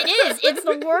 It is. It's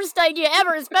the worst idea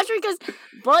ever, especially because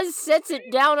Buzz sets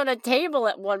it down on a table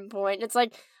at one point, and it's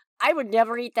like, I would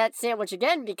never eat that sandwich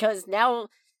again, because now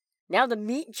the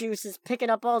meat juice is picking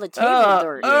up all the table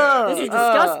dirt. This is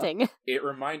disgusting. It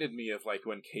reminded me of like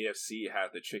when KFC had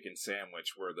the chicken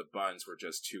sandwich where the buns were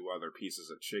just two other pieces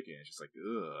of chicken. It's just like,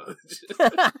 ugh.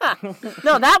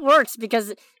 No, that works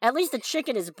because at least the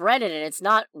chicken is breaded and it's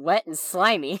not wet and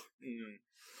slimy.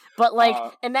 But like,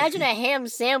 imagine a ham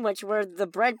sandwich where the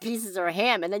bread pieces are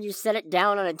ham and then you set it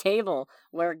down on a table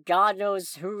where God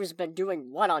knows who's been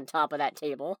doing what on top of that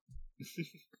table.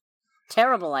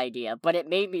 Terrible idea, but it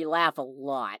made me laugh a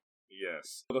lot.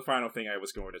 Yes. The final thing I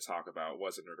was going to talk about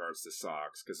was in regards to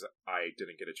Socks, because I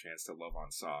didn't get a chance to love on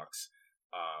Socks.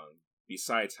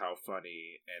 Besides how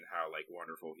funny and how like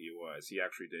wonderful he was, he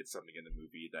actually did something in the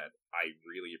movie that I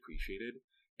really appreciated,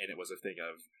 and it was a thing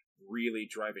of really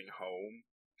driving home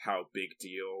how big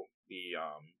deal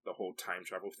the whole time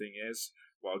travel thing is,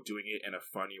 while doing it in a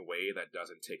funny way that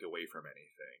doesn't take away from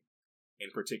anything. In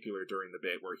particular, during the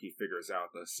bit where he figures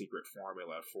out the secret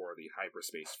formula for the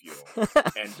hyperspace fuel.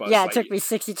 And Buzz yeah, it took me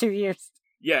 62 years.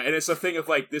 Yeah, and it's a thing of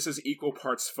like, this is equal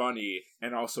parts funny,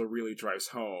 and also really drives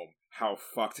home how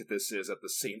fucked this is at the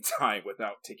same time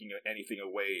without taking anything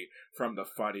away from the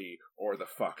funny or the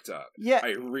fucked up. Yeah.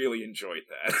 I really enjoyed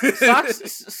that.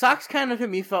 Socks kind of to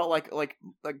me felt like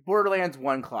Borderlands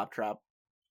 1 Claptrap.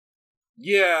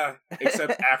 Yeah,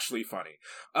 except actually funny.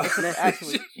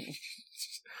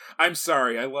 I'm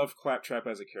sorry, I love Claptrap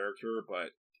as a character,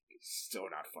 but it's still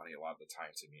not funny a lot of the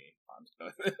time to me.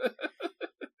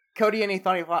 Cody, any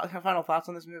final thoughts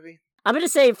on this movie? I'm going to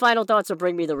say final thoughts will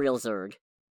bring me the real Zurg.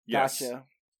 Yes. Gotcha.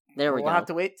 There we go. We'll have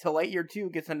to wait till Lightyear 2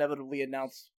 gets inevitably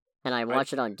announced. And I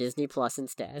watch it on Disney Plus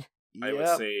instead. I would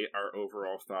say our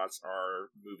overall thoughts are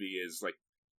movie is like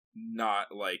not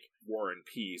like War and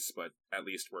Peace, but at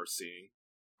least worth seeing.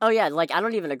 Oh yeah, like I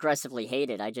don't even aggressively hate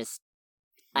it.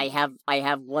 I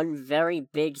have one very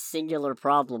big singular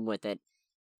problem with it.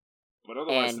 But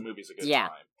otherwise the movie's a good time.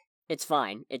 It's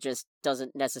fine. It just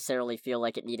doesn't necessarily feel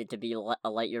like it needed to be a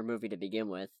Lightyear movie to begin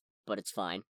with, but it's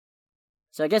fine.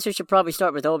 So I guess we should probably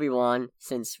start with Obi-Wan,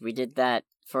 since we did that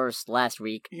first last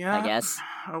week, I guess.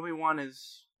 Obi-Wan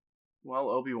is, well,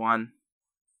 Obi-Wan.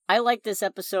 I like this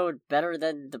episode better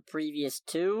than the previous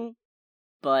two,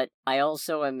 but I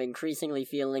also am increasingly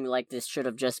feeling like this should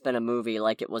have just been a movie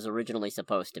like it was originally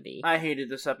supposed to be. I hated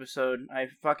this episode. I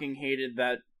fucking hated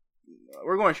that.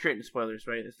 We're going straight into spoilers,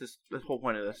 right? It's the whole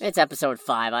point of this. It's episode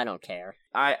 5, I don't care.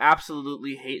 I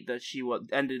absolutely hate that she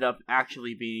ended up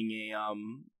actually being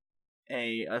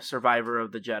a survivor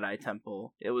of the Jedi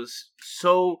Temple. It was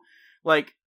so,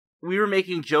 like, we were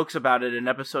making jokes about it in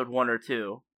episode 1 or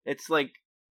 2. It's like...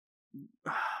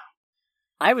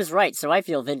 I was right, so I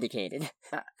feel vindicated.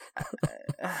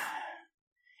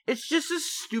 It's just a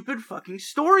stupid fucking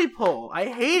story pull. I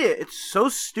hate it. It's so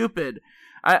stupid.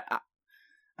 I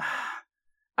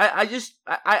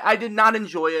did not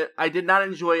enjoy it. I did not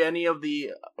enjoy any of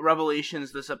the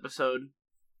revelations this episode.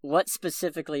 What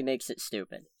specifically makes it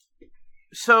stupid?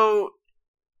 So,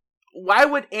 why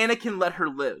would Anakin let her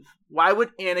live? Why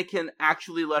would Anakin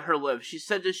actually let her live? She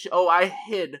said I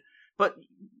hid, but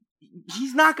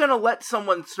he's not gonna let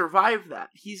someone survive that.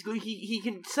 He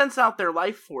can sense out their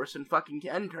life force and fucking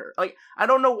end her. Like, I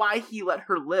don't know why he let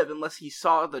her live unless he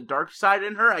saw the dark side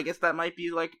in her. I guess that might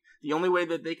be, like, the only way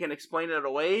that they can explain it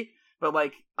away. But,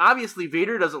 like, obviously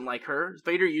Vader doesn't like her.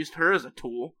 Vader used her as a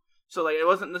tool. So, like, it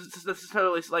wasn't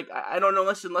necessarily, like, I don't know,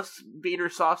 unless Vader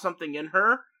saw something in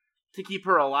her to keep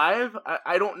her alive.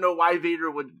 I don't know why Vader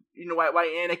would,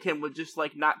 why Anakin would just,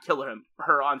 like, not kill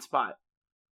her on spot.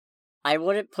 I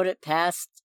wouldn't put it past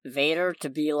Vader to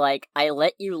be like, I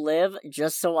let you live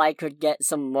just so I could get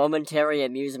some momentary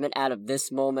amusement out of this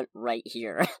moment right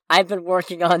here. I've been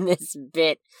working on this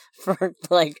bit for,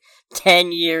 like,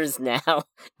 10 years now,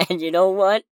 and you know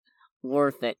what?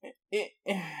 Worth it.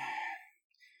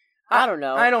 I don't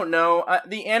know. I don't know.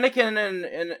 The Anakin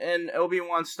and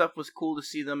Obi-Wan stuff was cool to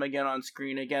see them again on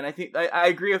screen again. I think I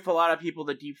agree with a lot of people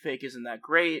that deepfake isn't that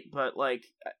great, but, like,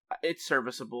 it's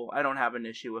serviceable. I don't have an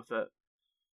issue with it.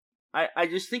 I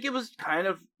just think it was kind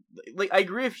of, like, I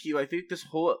agree with you. I think this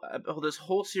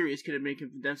whole series could have been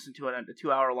condensed into a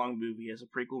 2-hour-long movie as a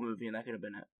prequel movie, and that could have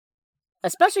been it.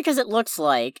 Especially because it looks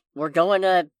like we're going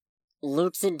to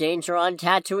Luke's in danger on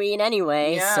Tatooine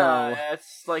anyway, so... Yeah,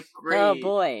 it's, like, great. Oh,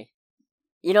 boy.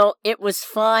 You know, it was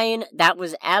fine. That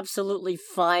was absolutely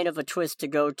fine of a twist to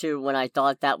go to when I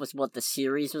thought that was what the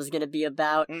series was going to be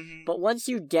about. Mm-hmm. But once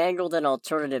you dangled an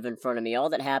alternative in front of me,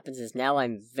 all that happens is now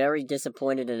I'm very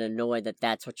disappointed and annoyed that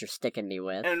that's what you're sticking me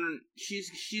with. And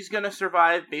she's going to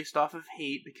survive based off of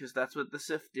hate, because that's what the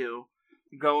Sith do.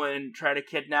 Go and try to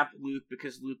kidnap Luke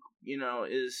because Luke,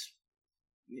 is...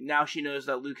 Now she knows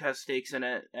that Luke has stakes in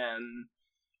it, and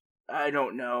I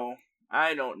don't know,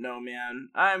 man.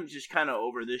 I'm just kind of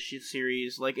over this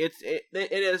series. Like, it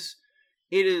is.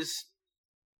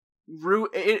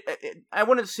 I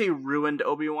wouldn't say ruined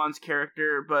Obi-Wan's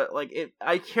character, but, like,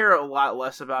 I care a lot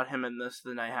less about him in this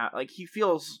than I have. Like, he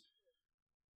feels.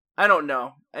 I don't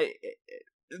know.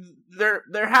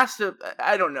 There has to.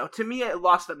 I don't know. To me, it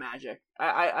lost the magic.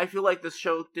 I feel like this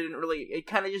show didn't really. It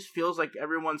kind of just feels like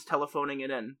everyone's telephoning it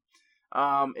in.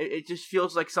 It just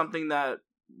feels like something that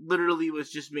literally was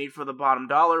just made for the bottom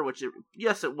dollar, which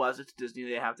yes it was. It's Disney,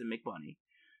 they have to make money,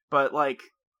 but, like,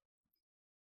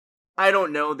 I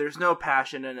don't know, there's no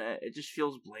passion in it. It just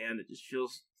feels bland. It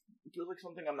feels like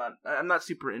something I'm not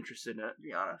super interested in it, to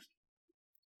be honest.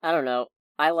 I don't know,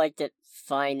 I liked it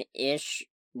fine-ish,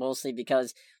 mostly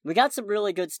because we got some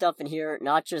really good stuff in here,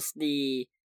 not just the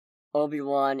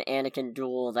Obi-Wan Anakin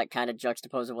duel that kind of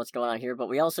juxtaposes what's going on here, but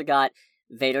we also got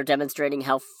Vader demonstrating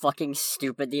how fucking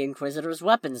stupid the Inquisitor's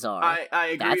weapons are. I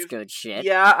agree. That's good shit.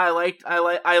 Yeah, I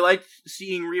liked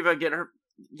seeing Reva get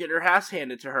her ass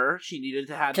handed to her. She needed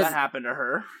to have that happen to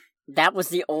her. That was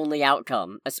the only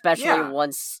outcome, especially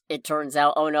once it turns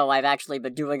out, oh no, I've actually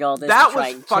been doing all this to try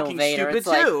and kill Vader. That was fucking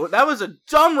stupid too. That was a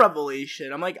dumb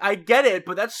revelation. I'm like, I get it,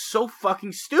 but that's so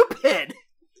fucking stupid.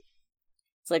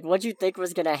 It's It's like, what'd you think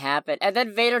was gonna happen? And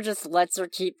then Vader just lets her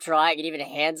keep trying and even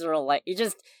hands her a light. He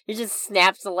just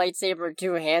snaps the lightsaber in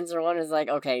two, hands her one, and is like,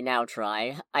 okay, now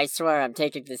try. I swear I'm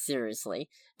taking this seriously.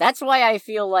 That's why I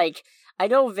feel like, I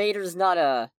know Vader's not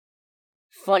a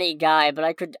funny guy, but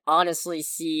I could honestly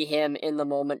see him in the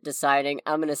moment deciding,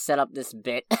 I'm gonna set up this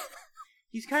bit.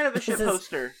 He's kind of a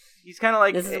shitposter. He's kind of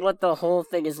like... This is what the whole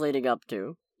thing is leading up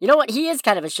to. You know what? He is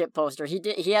kind of a shitposter.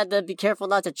 He had the be careful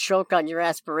not to choke on your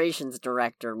aspirations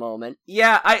director moment.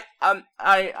 Yeah, I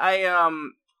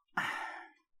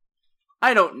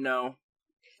don't know.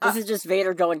 This is just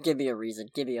Vader going, give me a reason.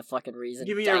 Give me a fucking reason.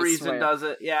 Give me a reason, swear. Does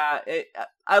it? Yeah.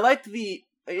 I liked the...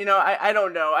 I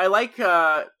don't know. I like...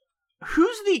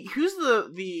 Who's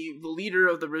the leader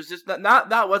of the resistance?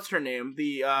 Not what's her name?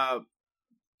 The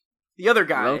other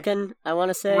guy. Roken, I want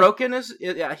to say. Roken is...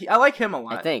 Yeah, I like him a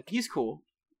lot. I think. He's cool.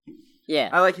 Yeah.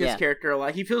 I like his character a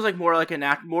lot. He feels like more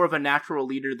of a natural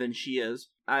leader than she is.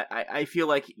 I feel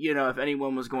like, if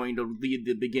anyone was going to lead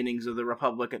the beginnings of the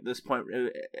Republic at this point,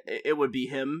 it would be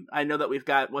him. I know that we've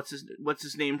got what's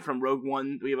his name from Rogue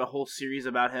One. We have a whole series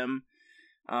about him.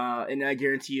 And I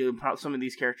guarantee you some of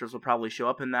these characters will probably show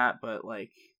up in that, but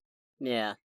like...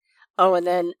 Yeah. Oh, and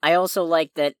then I also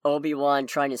like that Obi-Wan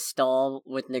trying to stall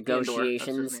with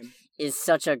negotiations is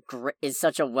such a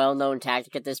well-known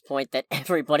tactic at this point that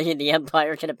everybody in the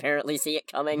Empire can apparently see it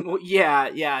coming. Well,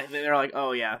 yeah. They're like,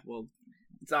 oh yeah, well,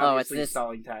 it's obviously a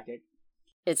stalling tactic.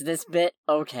 It's this bit,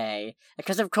 okay.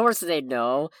 Because of course they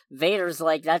know. Vader's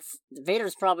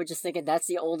probably just thinking, that's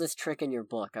the oldest trick in your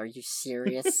book. Are you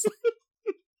serious?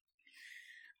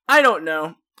 I don't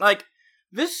know. Like,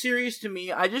 this series to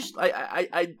me, I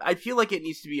feel like it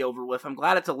needs to be over with. I'm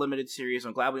glad it's a limited series.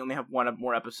 I'm glad we only have one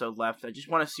more episode left. I just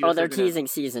want to see what they're teasing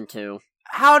season 2.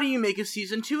 How do you make a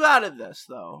season 2 out of this,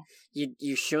 though?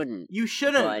 You shouldn't. You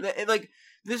shouldn't. But... Like,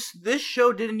 this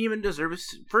show didn't even deserve a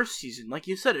first season. Like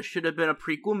you said, it should have been a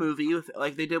prequel movie,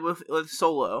 like they did with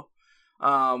Solo,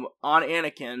 on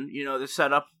Anakin, to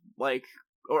set up,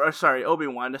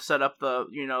 Obi-Wan, to set up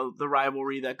the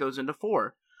rivalry that goes into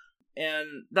 4.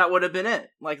 And that would have been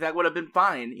it. Like, that would have been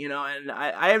fine, and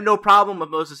I have no problem with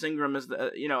Moses Ingram as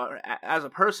as a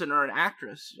person or an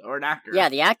actress or an actor. Yeah,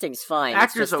 the acting's fine.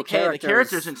 Actor's okay. The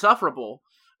character's insufferable.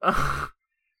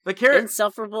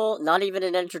 Insufferable, not even in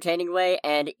an entertaining way,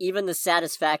 and even the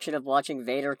satisfaction of watching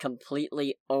Vader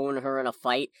completely own her in a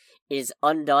fight is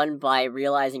undone by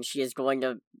realizing she is going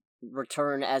to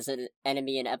return as an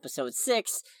enemy in episode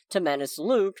 6 to menace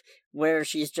Luke, where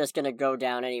she's just gonna go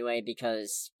down anyway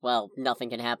because, well,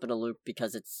 nothing can happen to Luke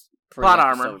because it's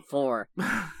pre-episode 4.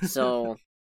 So,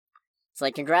 it's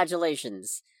like,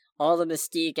 congratulations. All the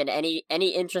mystique and any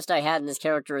interest I had in this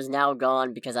character is now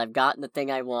gone because I've gotten the thing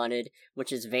I wanted,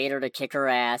 which is Vader to kick her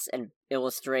ass and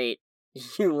illustrate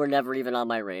you were never even on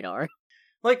my radar.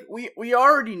 Like, we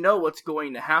already know what's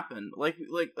going to happen. Like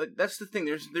that's the thing.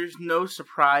 There's no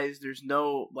surprise. There's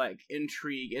no,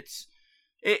 intrigue.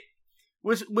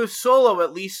 With Solo,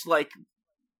 at least,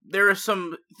 there are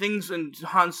some things in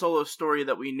Han Solo's story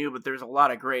that we knew, but there's a lot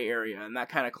of gray area, and that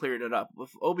kind of cleared it up. With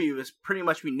Obi, it was pretty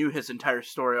much we knew his entire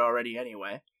story already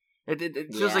anyway.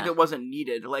 It feels like it wasn't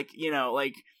needed.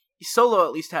 Solo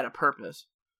at least had a purpose.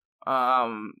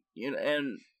 And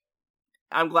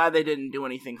I'm glad they didn't do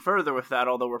anything further with that,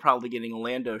 although we're probably getting a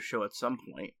Lando show at some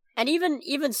point. And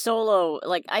even Solo,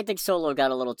 I think Solo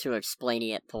got a little too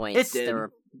explainy at points. It did. There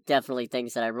were definitely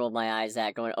things that I rolled my eyes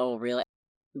at going, oh, really?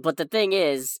 But the thing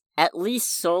is, at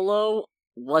least Solo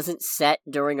wasn't set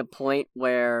during a point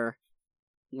where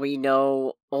we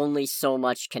know only so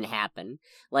much can happen.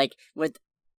 Like, with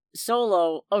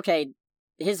Solo, okay,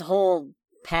 his whole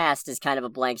past is kind of a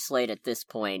blank slate at this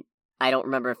point. I don't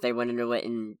remember if they went into it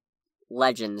in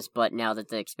Legends, but now that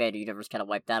the expanded universe kind of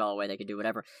wiped that all away, they could do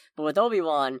whatever. But with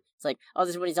Obi-Wan, it's like, oh,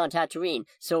 this is when he's on Tatooine.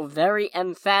 So very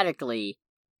emphatically,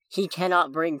 he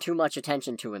cannot bring too much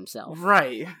attention to himself.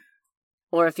 Right.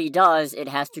 Or if he does, it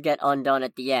has to get undone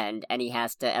at the end, and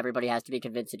everybody has to be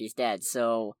convinced that he's dead.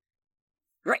 So,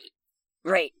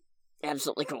 great,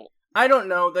 absolutely cool. I don't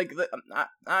know,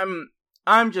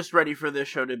 I'm just ready for this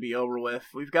show to be over with.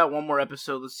 We've got one more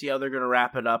episode. Let's see how they're going to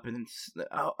wrap it up. And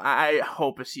I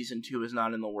hope a season 2 is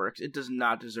not in the works. It does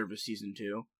not deserve a season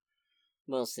 2.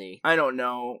 We'll see. I don't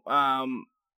know.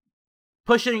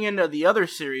 Pushing into the other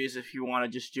series, if you want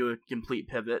to just do a complete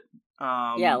pivot.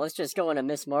 Yeah, let's just go into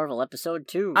Miss Marvel episode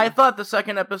 2. I thought the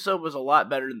second episode was a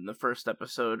lot better than the first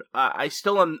episode. I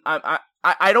still am.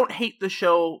 I don't hate the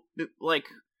show.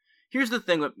 Here's the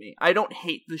thing with me. I don't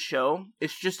hate the show.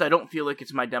 It's just I don't feel like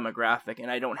it's my demographic,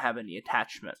 and I don't have any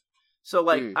attachment. So,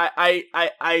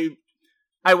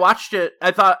 I watched it.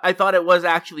 I thought it was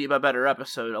actually a better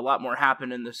episode. A lot more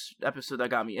happened in this episode that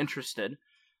got me interested.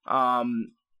 I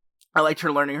liked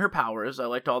her learning her powers. I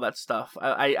liked all that stuff.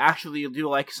 I actually do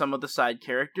like some of the side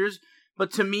characters.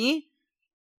 But to me,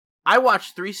 I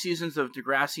watched 3 seasons of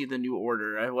Degrassi: The New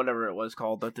Order, whatever it was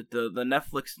called, the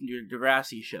Netflix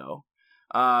Degrassi show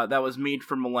that was made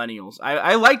for millennials.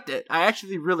 I liked it. I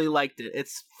actually really liked it.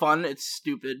 It's fun. It's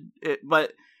stupid.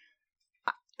 But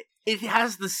it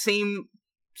has the same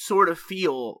sort of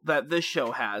feel that this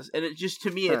show has. And it just,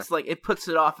 to me, it's like, it puts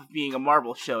it off of being a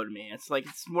Marvel show to me. It's like,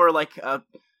 it's more like a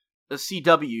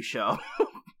CW show.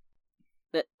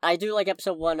 I do like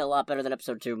episode 1 a lot better than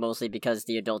episode 2, mostly because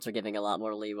the adults are giving a lot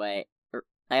more leeway.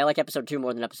 I like episode 2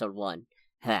 more than episode 1.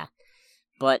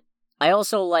 But I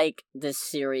also like this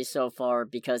series so far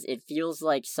because it feels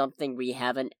like something we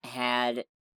haven't had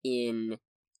in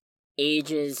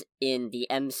ages in the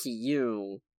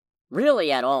MCU,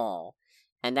 really at all.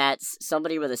 And that's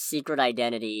somebody with a secret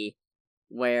identity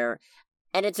where...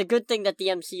 And it's a good thing that the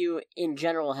MCU in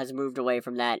general has moved away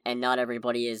from that, and not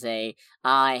everybody is I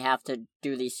have to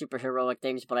do these superheroic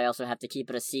things, but I also have to keep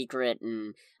it a secret,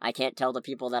 and I can't tell the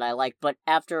people that I like. But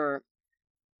after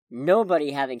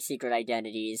nobody having secret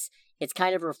identities, it's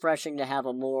kind of refreshing to have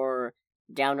a more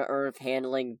down-to-earth,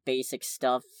 handling basic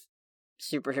stuff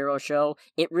superhero show.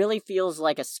 It really feels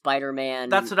like a Spider-Man...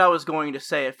 That's what I was going to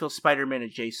say. It feels Spider-Man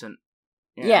adjacent.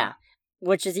 Yeah.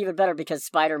 Which is even better because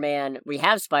we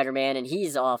have Spider-Man, and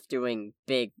he's off doing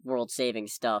big world-saving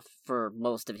stuff for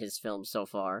most of his films so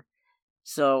far.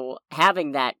 So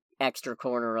having that extra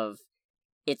corner of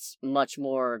it's much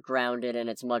more grounded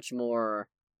and it's much more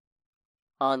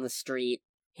on the street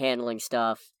handling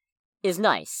stuff is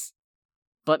nice.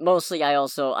 But mostly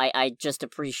I just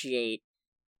appreciate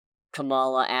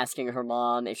Kamala asking her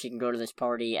mom if she can go to this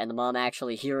party, and the mom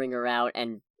actually hearing her out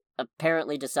and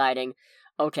apparently deciding,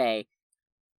 okay,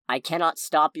 I cannot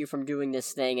stop you from doing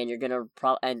this thing, and you're gonna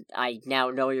and I now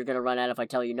know you're gonna run out if I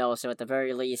tell you no. So at the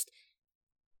very least,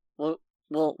 we'll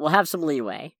have some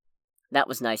leeway. That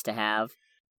was nice to have.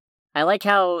 I like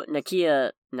how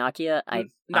Nakia. I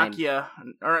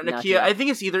think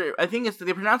it's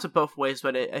they pronounce it both ways,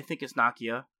 but I think it's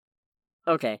Nakia.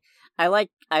 Okay, I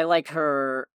like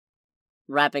her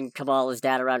wrapping Kamala's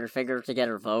dad around her finger to get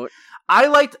her vote. I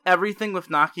liked everything with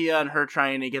Nakia and her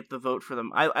trying to get the vote for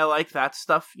them. I like that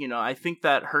stuff. You know, I think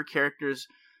that her character's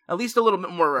at least a little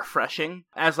bit more refreshing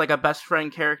as like a best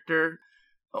friend character.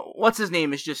 What's his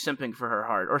name is just simping for her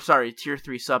hard. Or sorry, tier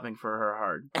 3 subbing for her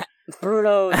hard.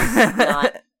 Bruno's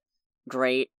not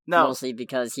great. No. Mostly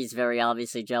because he's very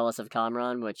obviously jealous of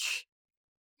Kamran, which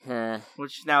now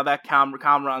that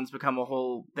Kamran's become a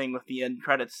whole thing with the end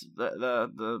credits,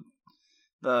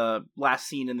 the last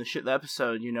scene in the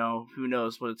episode, you know, who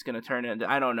knows what it's going to turn into.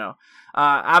 I don't know.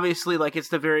 Obviously, like, it's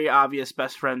the very obvious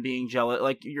best friend being jealous.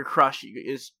 Like, your crush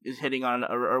is hitting on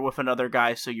or with another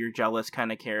guy, so you're jealous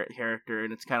kind of character.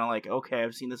 And it's kind of like, okay,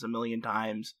 I've seen this a million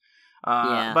times.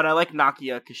 But I like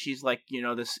Nakia because she's, like, you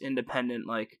know, this independent,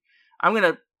 like, I'm going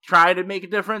to try to make a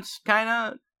difference kind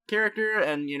of character.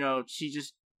 And, you know, she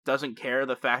just doesn't care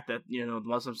the fact that, you know, the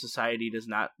Muslim society does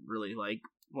not really like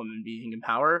women being in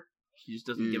power. She just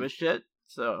doesn't give a shit,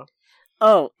 so...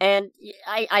 Oh, and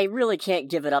I really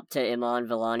can't give it up to Iman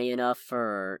Vellani enough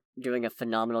for doing a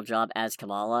phenomenal job as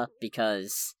Kamala,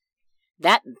 because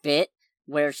that bit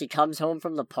where she comes home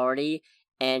from the party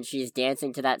and she's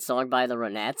dancing to that song by the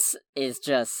Ronettes is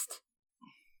just...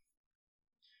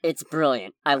 It's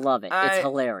brilliant. I love it. It's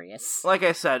hilarious. Like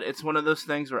I said, it's one of those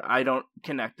things where I don't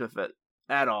connect with it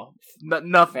at all.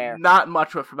 Not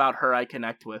much about her I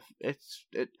connect with.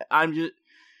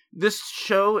 This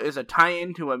show is a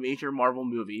tie-in to a major Marvel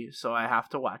movie, so I have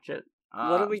to watch it.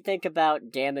 What do we think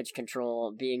about Damage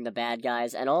Control being the bad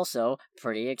guys, and also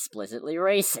pretty explicitly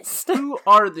racist? Who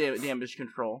are the Damage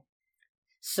Control?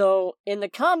 So, in the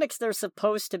comics, they're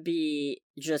supposed to be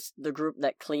just the group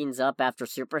that cleans up after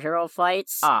superhero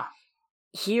fights.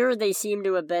 Here, they seem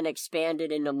to have been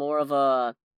expanded into more of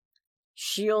a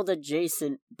S.H.I.E.L.D.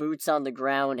 adjacent, boots on the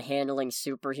ground, handling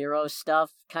superhero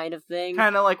stuff kind of thing.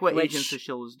 Kind of like what Agents of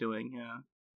S.H.I.E.L.D. is doing, yeah.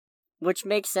 Which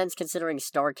makes sense considering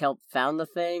Stark helped found the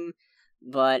thing,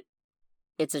 but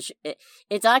it's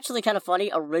actually kind of funny.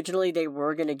 Originally, they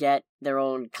were going to get their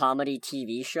own comedy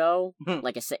TV show,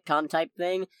 like a sitcom type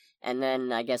thing, and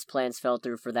then I guess plans fell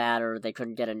through for that, or they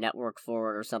couldn't get a network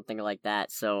for it, or something like that,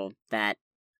 so that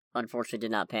unfortunately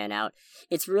did not pan out.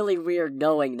 It's really weird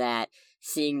knowing that,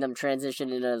 seeing them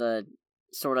transition into the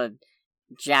sort of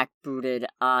jackbooted,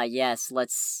 yes,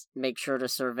 let's make sure to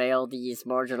surveil these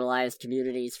marginalized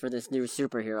communities for this new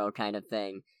superhero kind of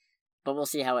thing. But we'll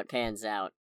see how it pans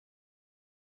out.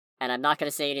 And I'm not going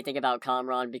to say anything about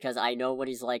Kamran because I know what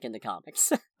he's like in the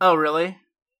comics. Oh, really?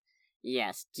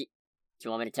 Yes. Do you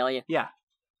want me to tell you? Yeah.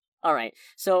 Alright,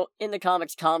 so in the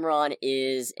comics, Kamran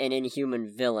is an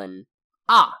Inhuman villain.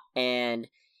 And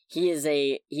he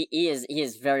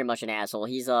is very much an asshole.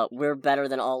 He's we're better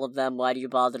than all of them, why do you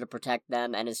bother to protect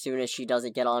them? And as soon as she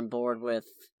doesn't get on board with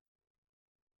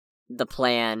the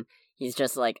plan, he's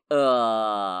just like,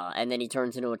 ugh, and then he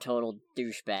turns into a total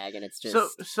douchebag, and it's just...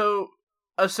 So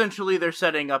essentially they're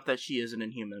setting up that she is an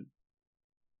Inhuman.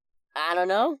 I don't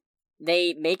know.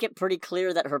 They make it pretty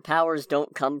clear that her powers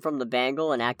don't come from the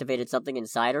bangle and activated something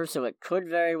inside her, so it could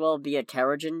very well be a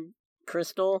Terrigen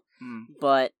crystal,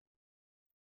 but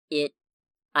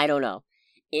I don't know.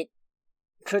 It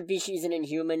could be she's an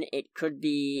Inhuman, it could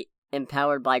be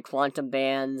empowered by quantum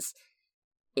bands,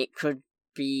 it could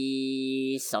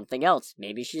be something else.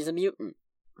 Maybe she's a mutant.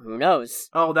 Who knows?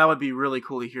 Oh, that would be really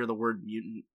cool to hear the word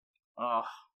mutant.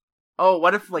 Oh,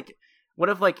 what if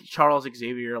Charles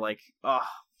Xavier,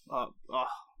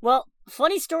 Well,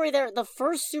 funny story there, the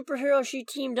first superhero she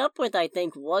teamed up with, I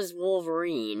think, was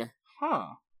Wolverine. Huh.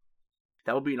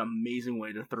 That would be an amazing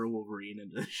way to throw Wolverine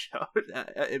into the show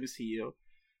at MCU.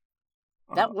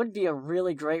 That would be a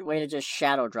really great way to just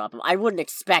shadow drop him. I wouldn't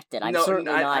expect it. I'm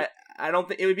certainly not... I don't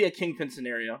think... It would be a Kingpin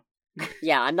scenario.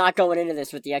 Yeah, I'm not going into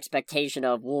this with the expectation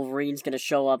of Wolverine's going to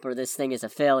show up or this thing is a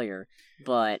failure,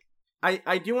 but...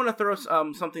 I do want to throw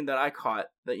something that I caught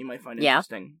that you might find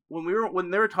interesting.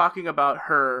 When they were talking about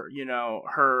her,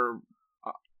 her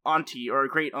auntie or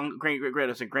great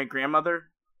grandmother.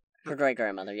 Her great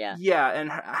grandmother, yeah. Yeah,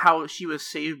 and how she was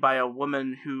saved by a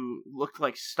woman who looked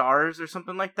like stars or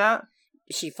something like that.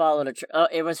 She followed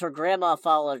it was her grandma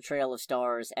followed a trail of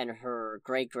stars, and her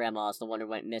great grandma's the one who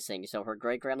went missing. So her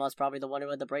great grandma's probably the one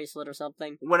who had the bracelet or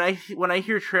something. When I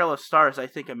hear Trail of Stars, I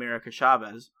think America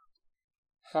Chavez.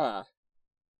 Huh.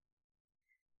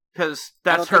 Because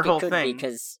that's her whole thing.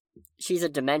 Because she's a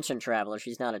dimension traveler.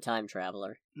 She's not a time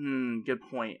traveler. Good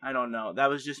point. I don't know. That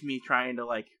was just me trying to,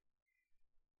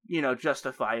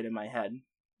 justify it in my head.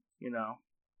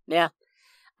 Yeah.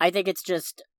 I think it's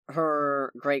just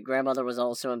her great-grandmother was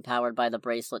also empowered by the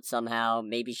bracelet somehow.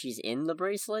 Maybe she's in the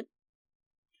bracelet?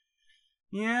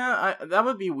 Yeah, that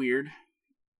would be weird.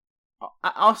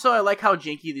 I like how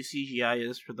janky the CGI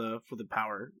is for the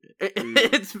power.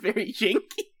 It's very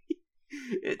janky.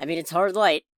 It's hard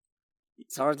light.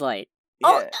 It's hard light. Yeah.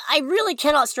 Oh, I really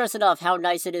cannot stress enough how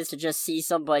nice it is to just see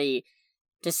somebody,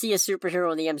 to see a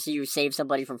superhero in the MCU save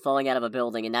somebody from falling out of a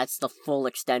building, and that's the full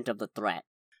extent of the threat.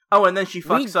 Oh, and then she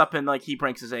fucks up and, he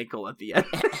breaks his ankle at the end.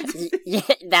 Yeah,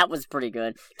 that was pretty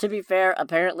good. To be fair,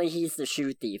 apparently he's the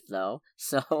shoe thief, though,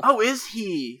 so... Oh, is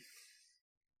he?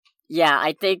 Yeah,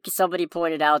 I think somebody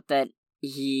pointed out that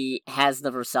he has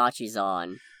the Versace's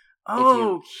on.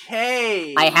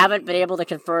 Okay. I haven't been able to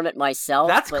confirm it myself.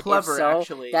 That's but clever, if so,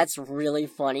 actually. That's really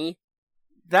funny.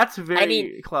 That's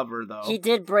very clever, though. He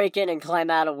did break in and climb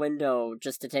out a window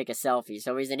just to take a selfie,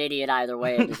 so he's an idiot either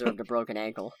way and deserved a broken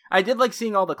ankle. I did like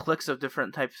seeing all the cliques of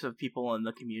different types of people in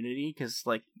the community, because,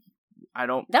 I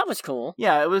don't... That was cool.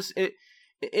 Yeah,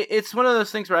 it's one of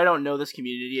those things where I don't know this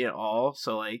community at all,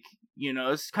 so,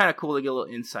 it's kind of cool to get a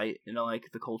little insight into,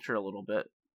 the culture a little bit.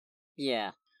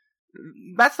 Yeah.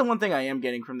 That's the one thing I am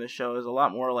getting from this show is a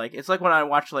lot more it's like when I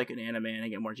watch an anime and I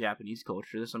get more Japanese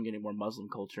culture. This I'm getting more Muslim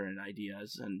culture and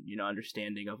ideas and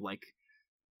understanding of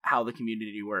how the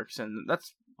community works, and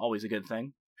that's always a good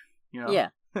thing.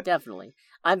 Yeah, definitely.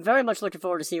 I'm very much looking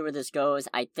forward to see where this goes.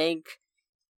 I think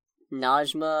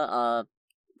Najma,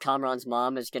 Kamran's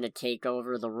mom, is going to take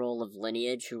over the role of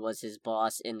Lineage, who was his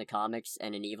boss in the comics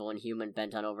and an evil Inhuman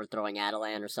bent on overthrowing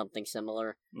Atalan or something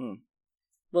similar.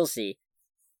 We'll see.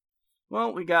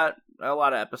 Well, we got a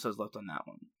lot of episodes left on that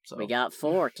one. So we got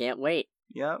 4. Can't wait.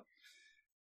 Yep.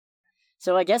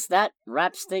 So I guess that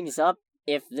wraps things up.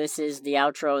 If this is the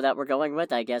outro that we're going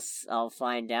with, I guess I'll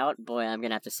find out. Boy, I'm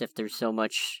going to have to sift through so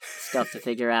much stuff to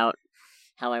figure out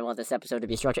how I want this episode to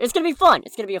be structured. It's going to be fun.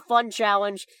 It's going to be a fun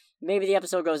challenge. Maybe the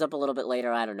episode goes up a little bit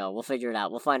later. I don't know. We'll figure it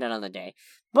out. We'll find out on the day.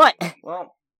 But...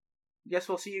 Well, guess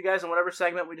we'll see you guys in whatever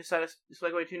segment we decide to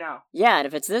segue to now. Yeah, and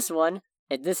if it's this one,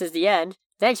 and this is the end...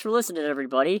 Thanks for listening,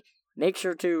 everybody. Make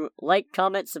sure to like,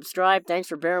 comment, subscribe. Thanks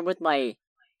for bearing with my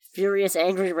furious,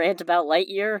 angry rant about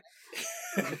Lightyear.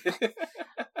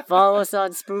 Follow us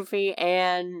on Spoofy,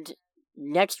 and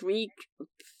next week,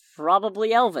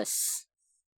 probably Elvis.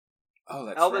 Oh,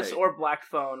 that's Elvis right. or Black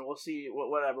Phone. We'll see.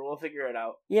 Whatever. We'll figure it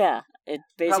out. Yeah, it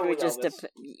basically Probably just...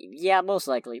 yeah, most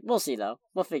likely. We'll see, though.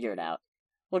 We'll figure it out.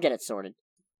 We'll get it sorted.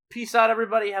 Peace out,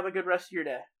 everybody. Have a good rest of your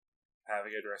day. Have a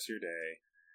good rest of your day.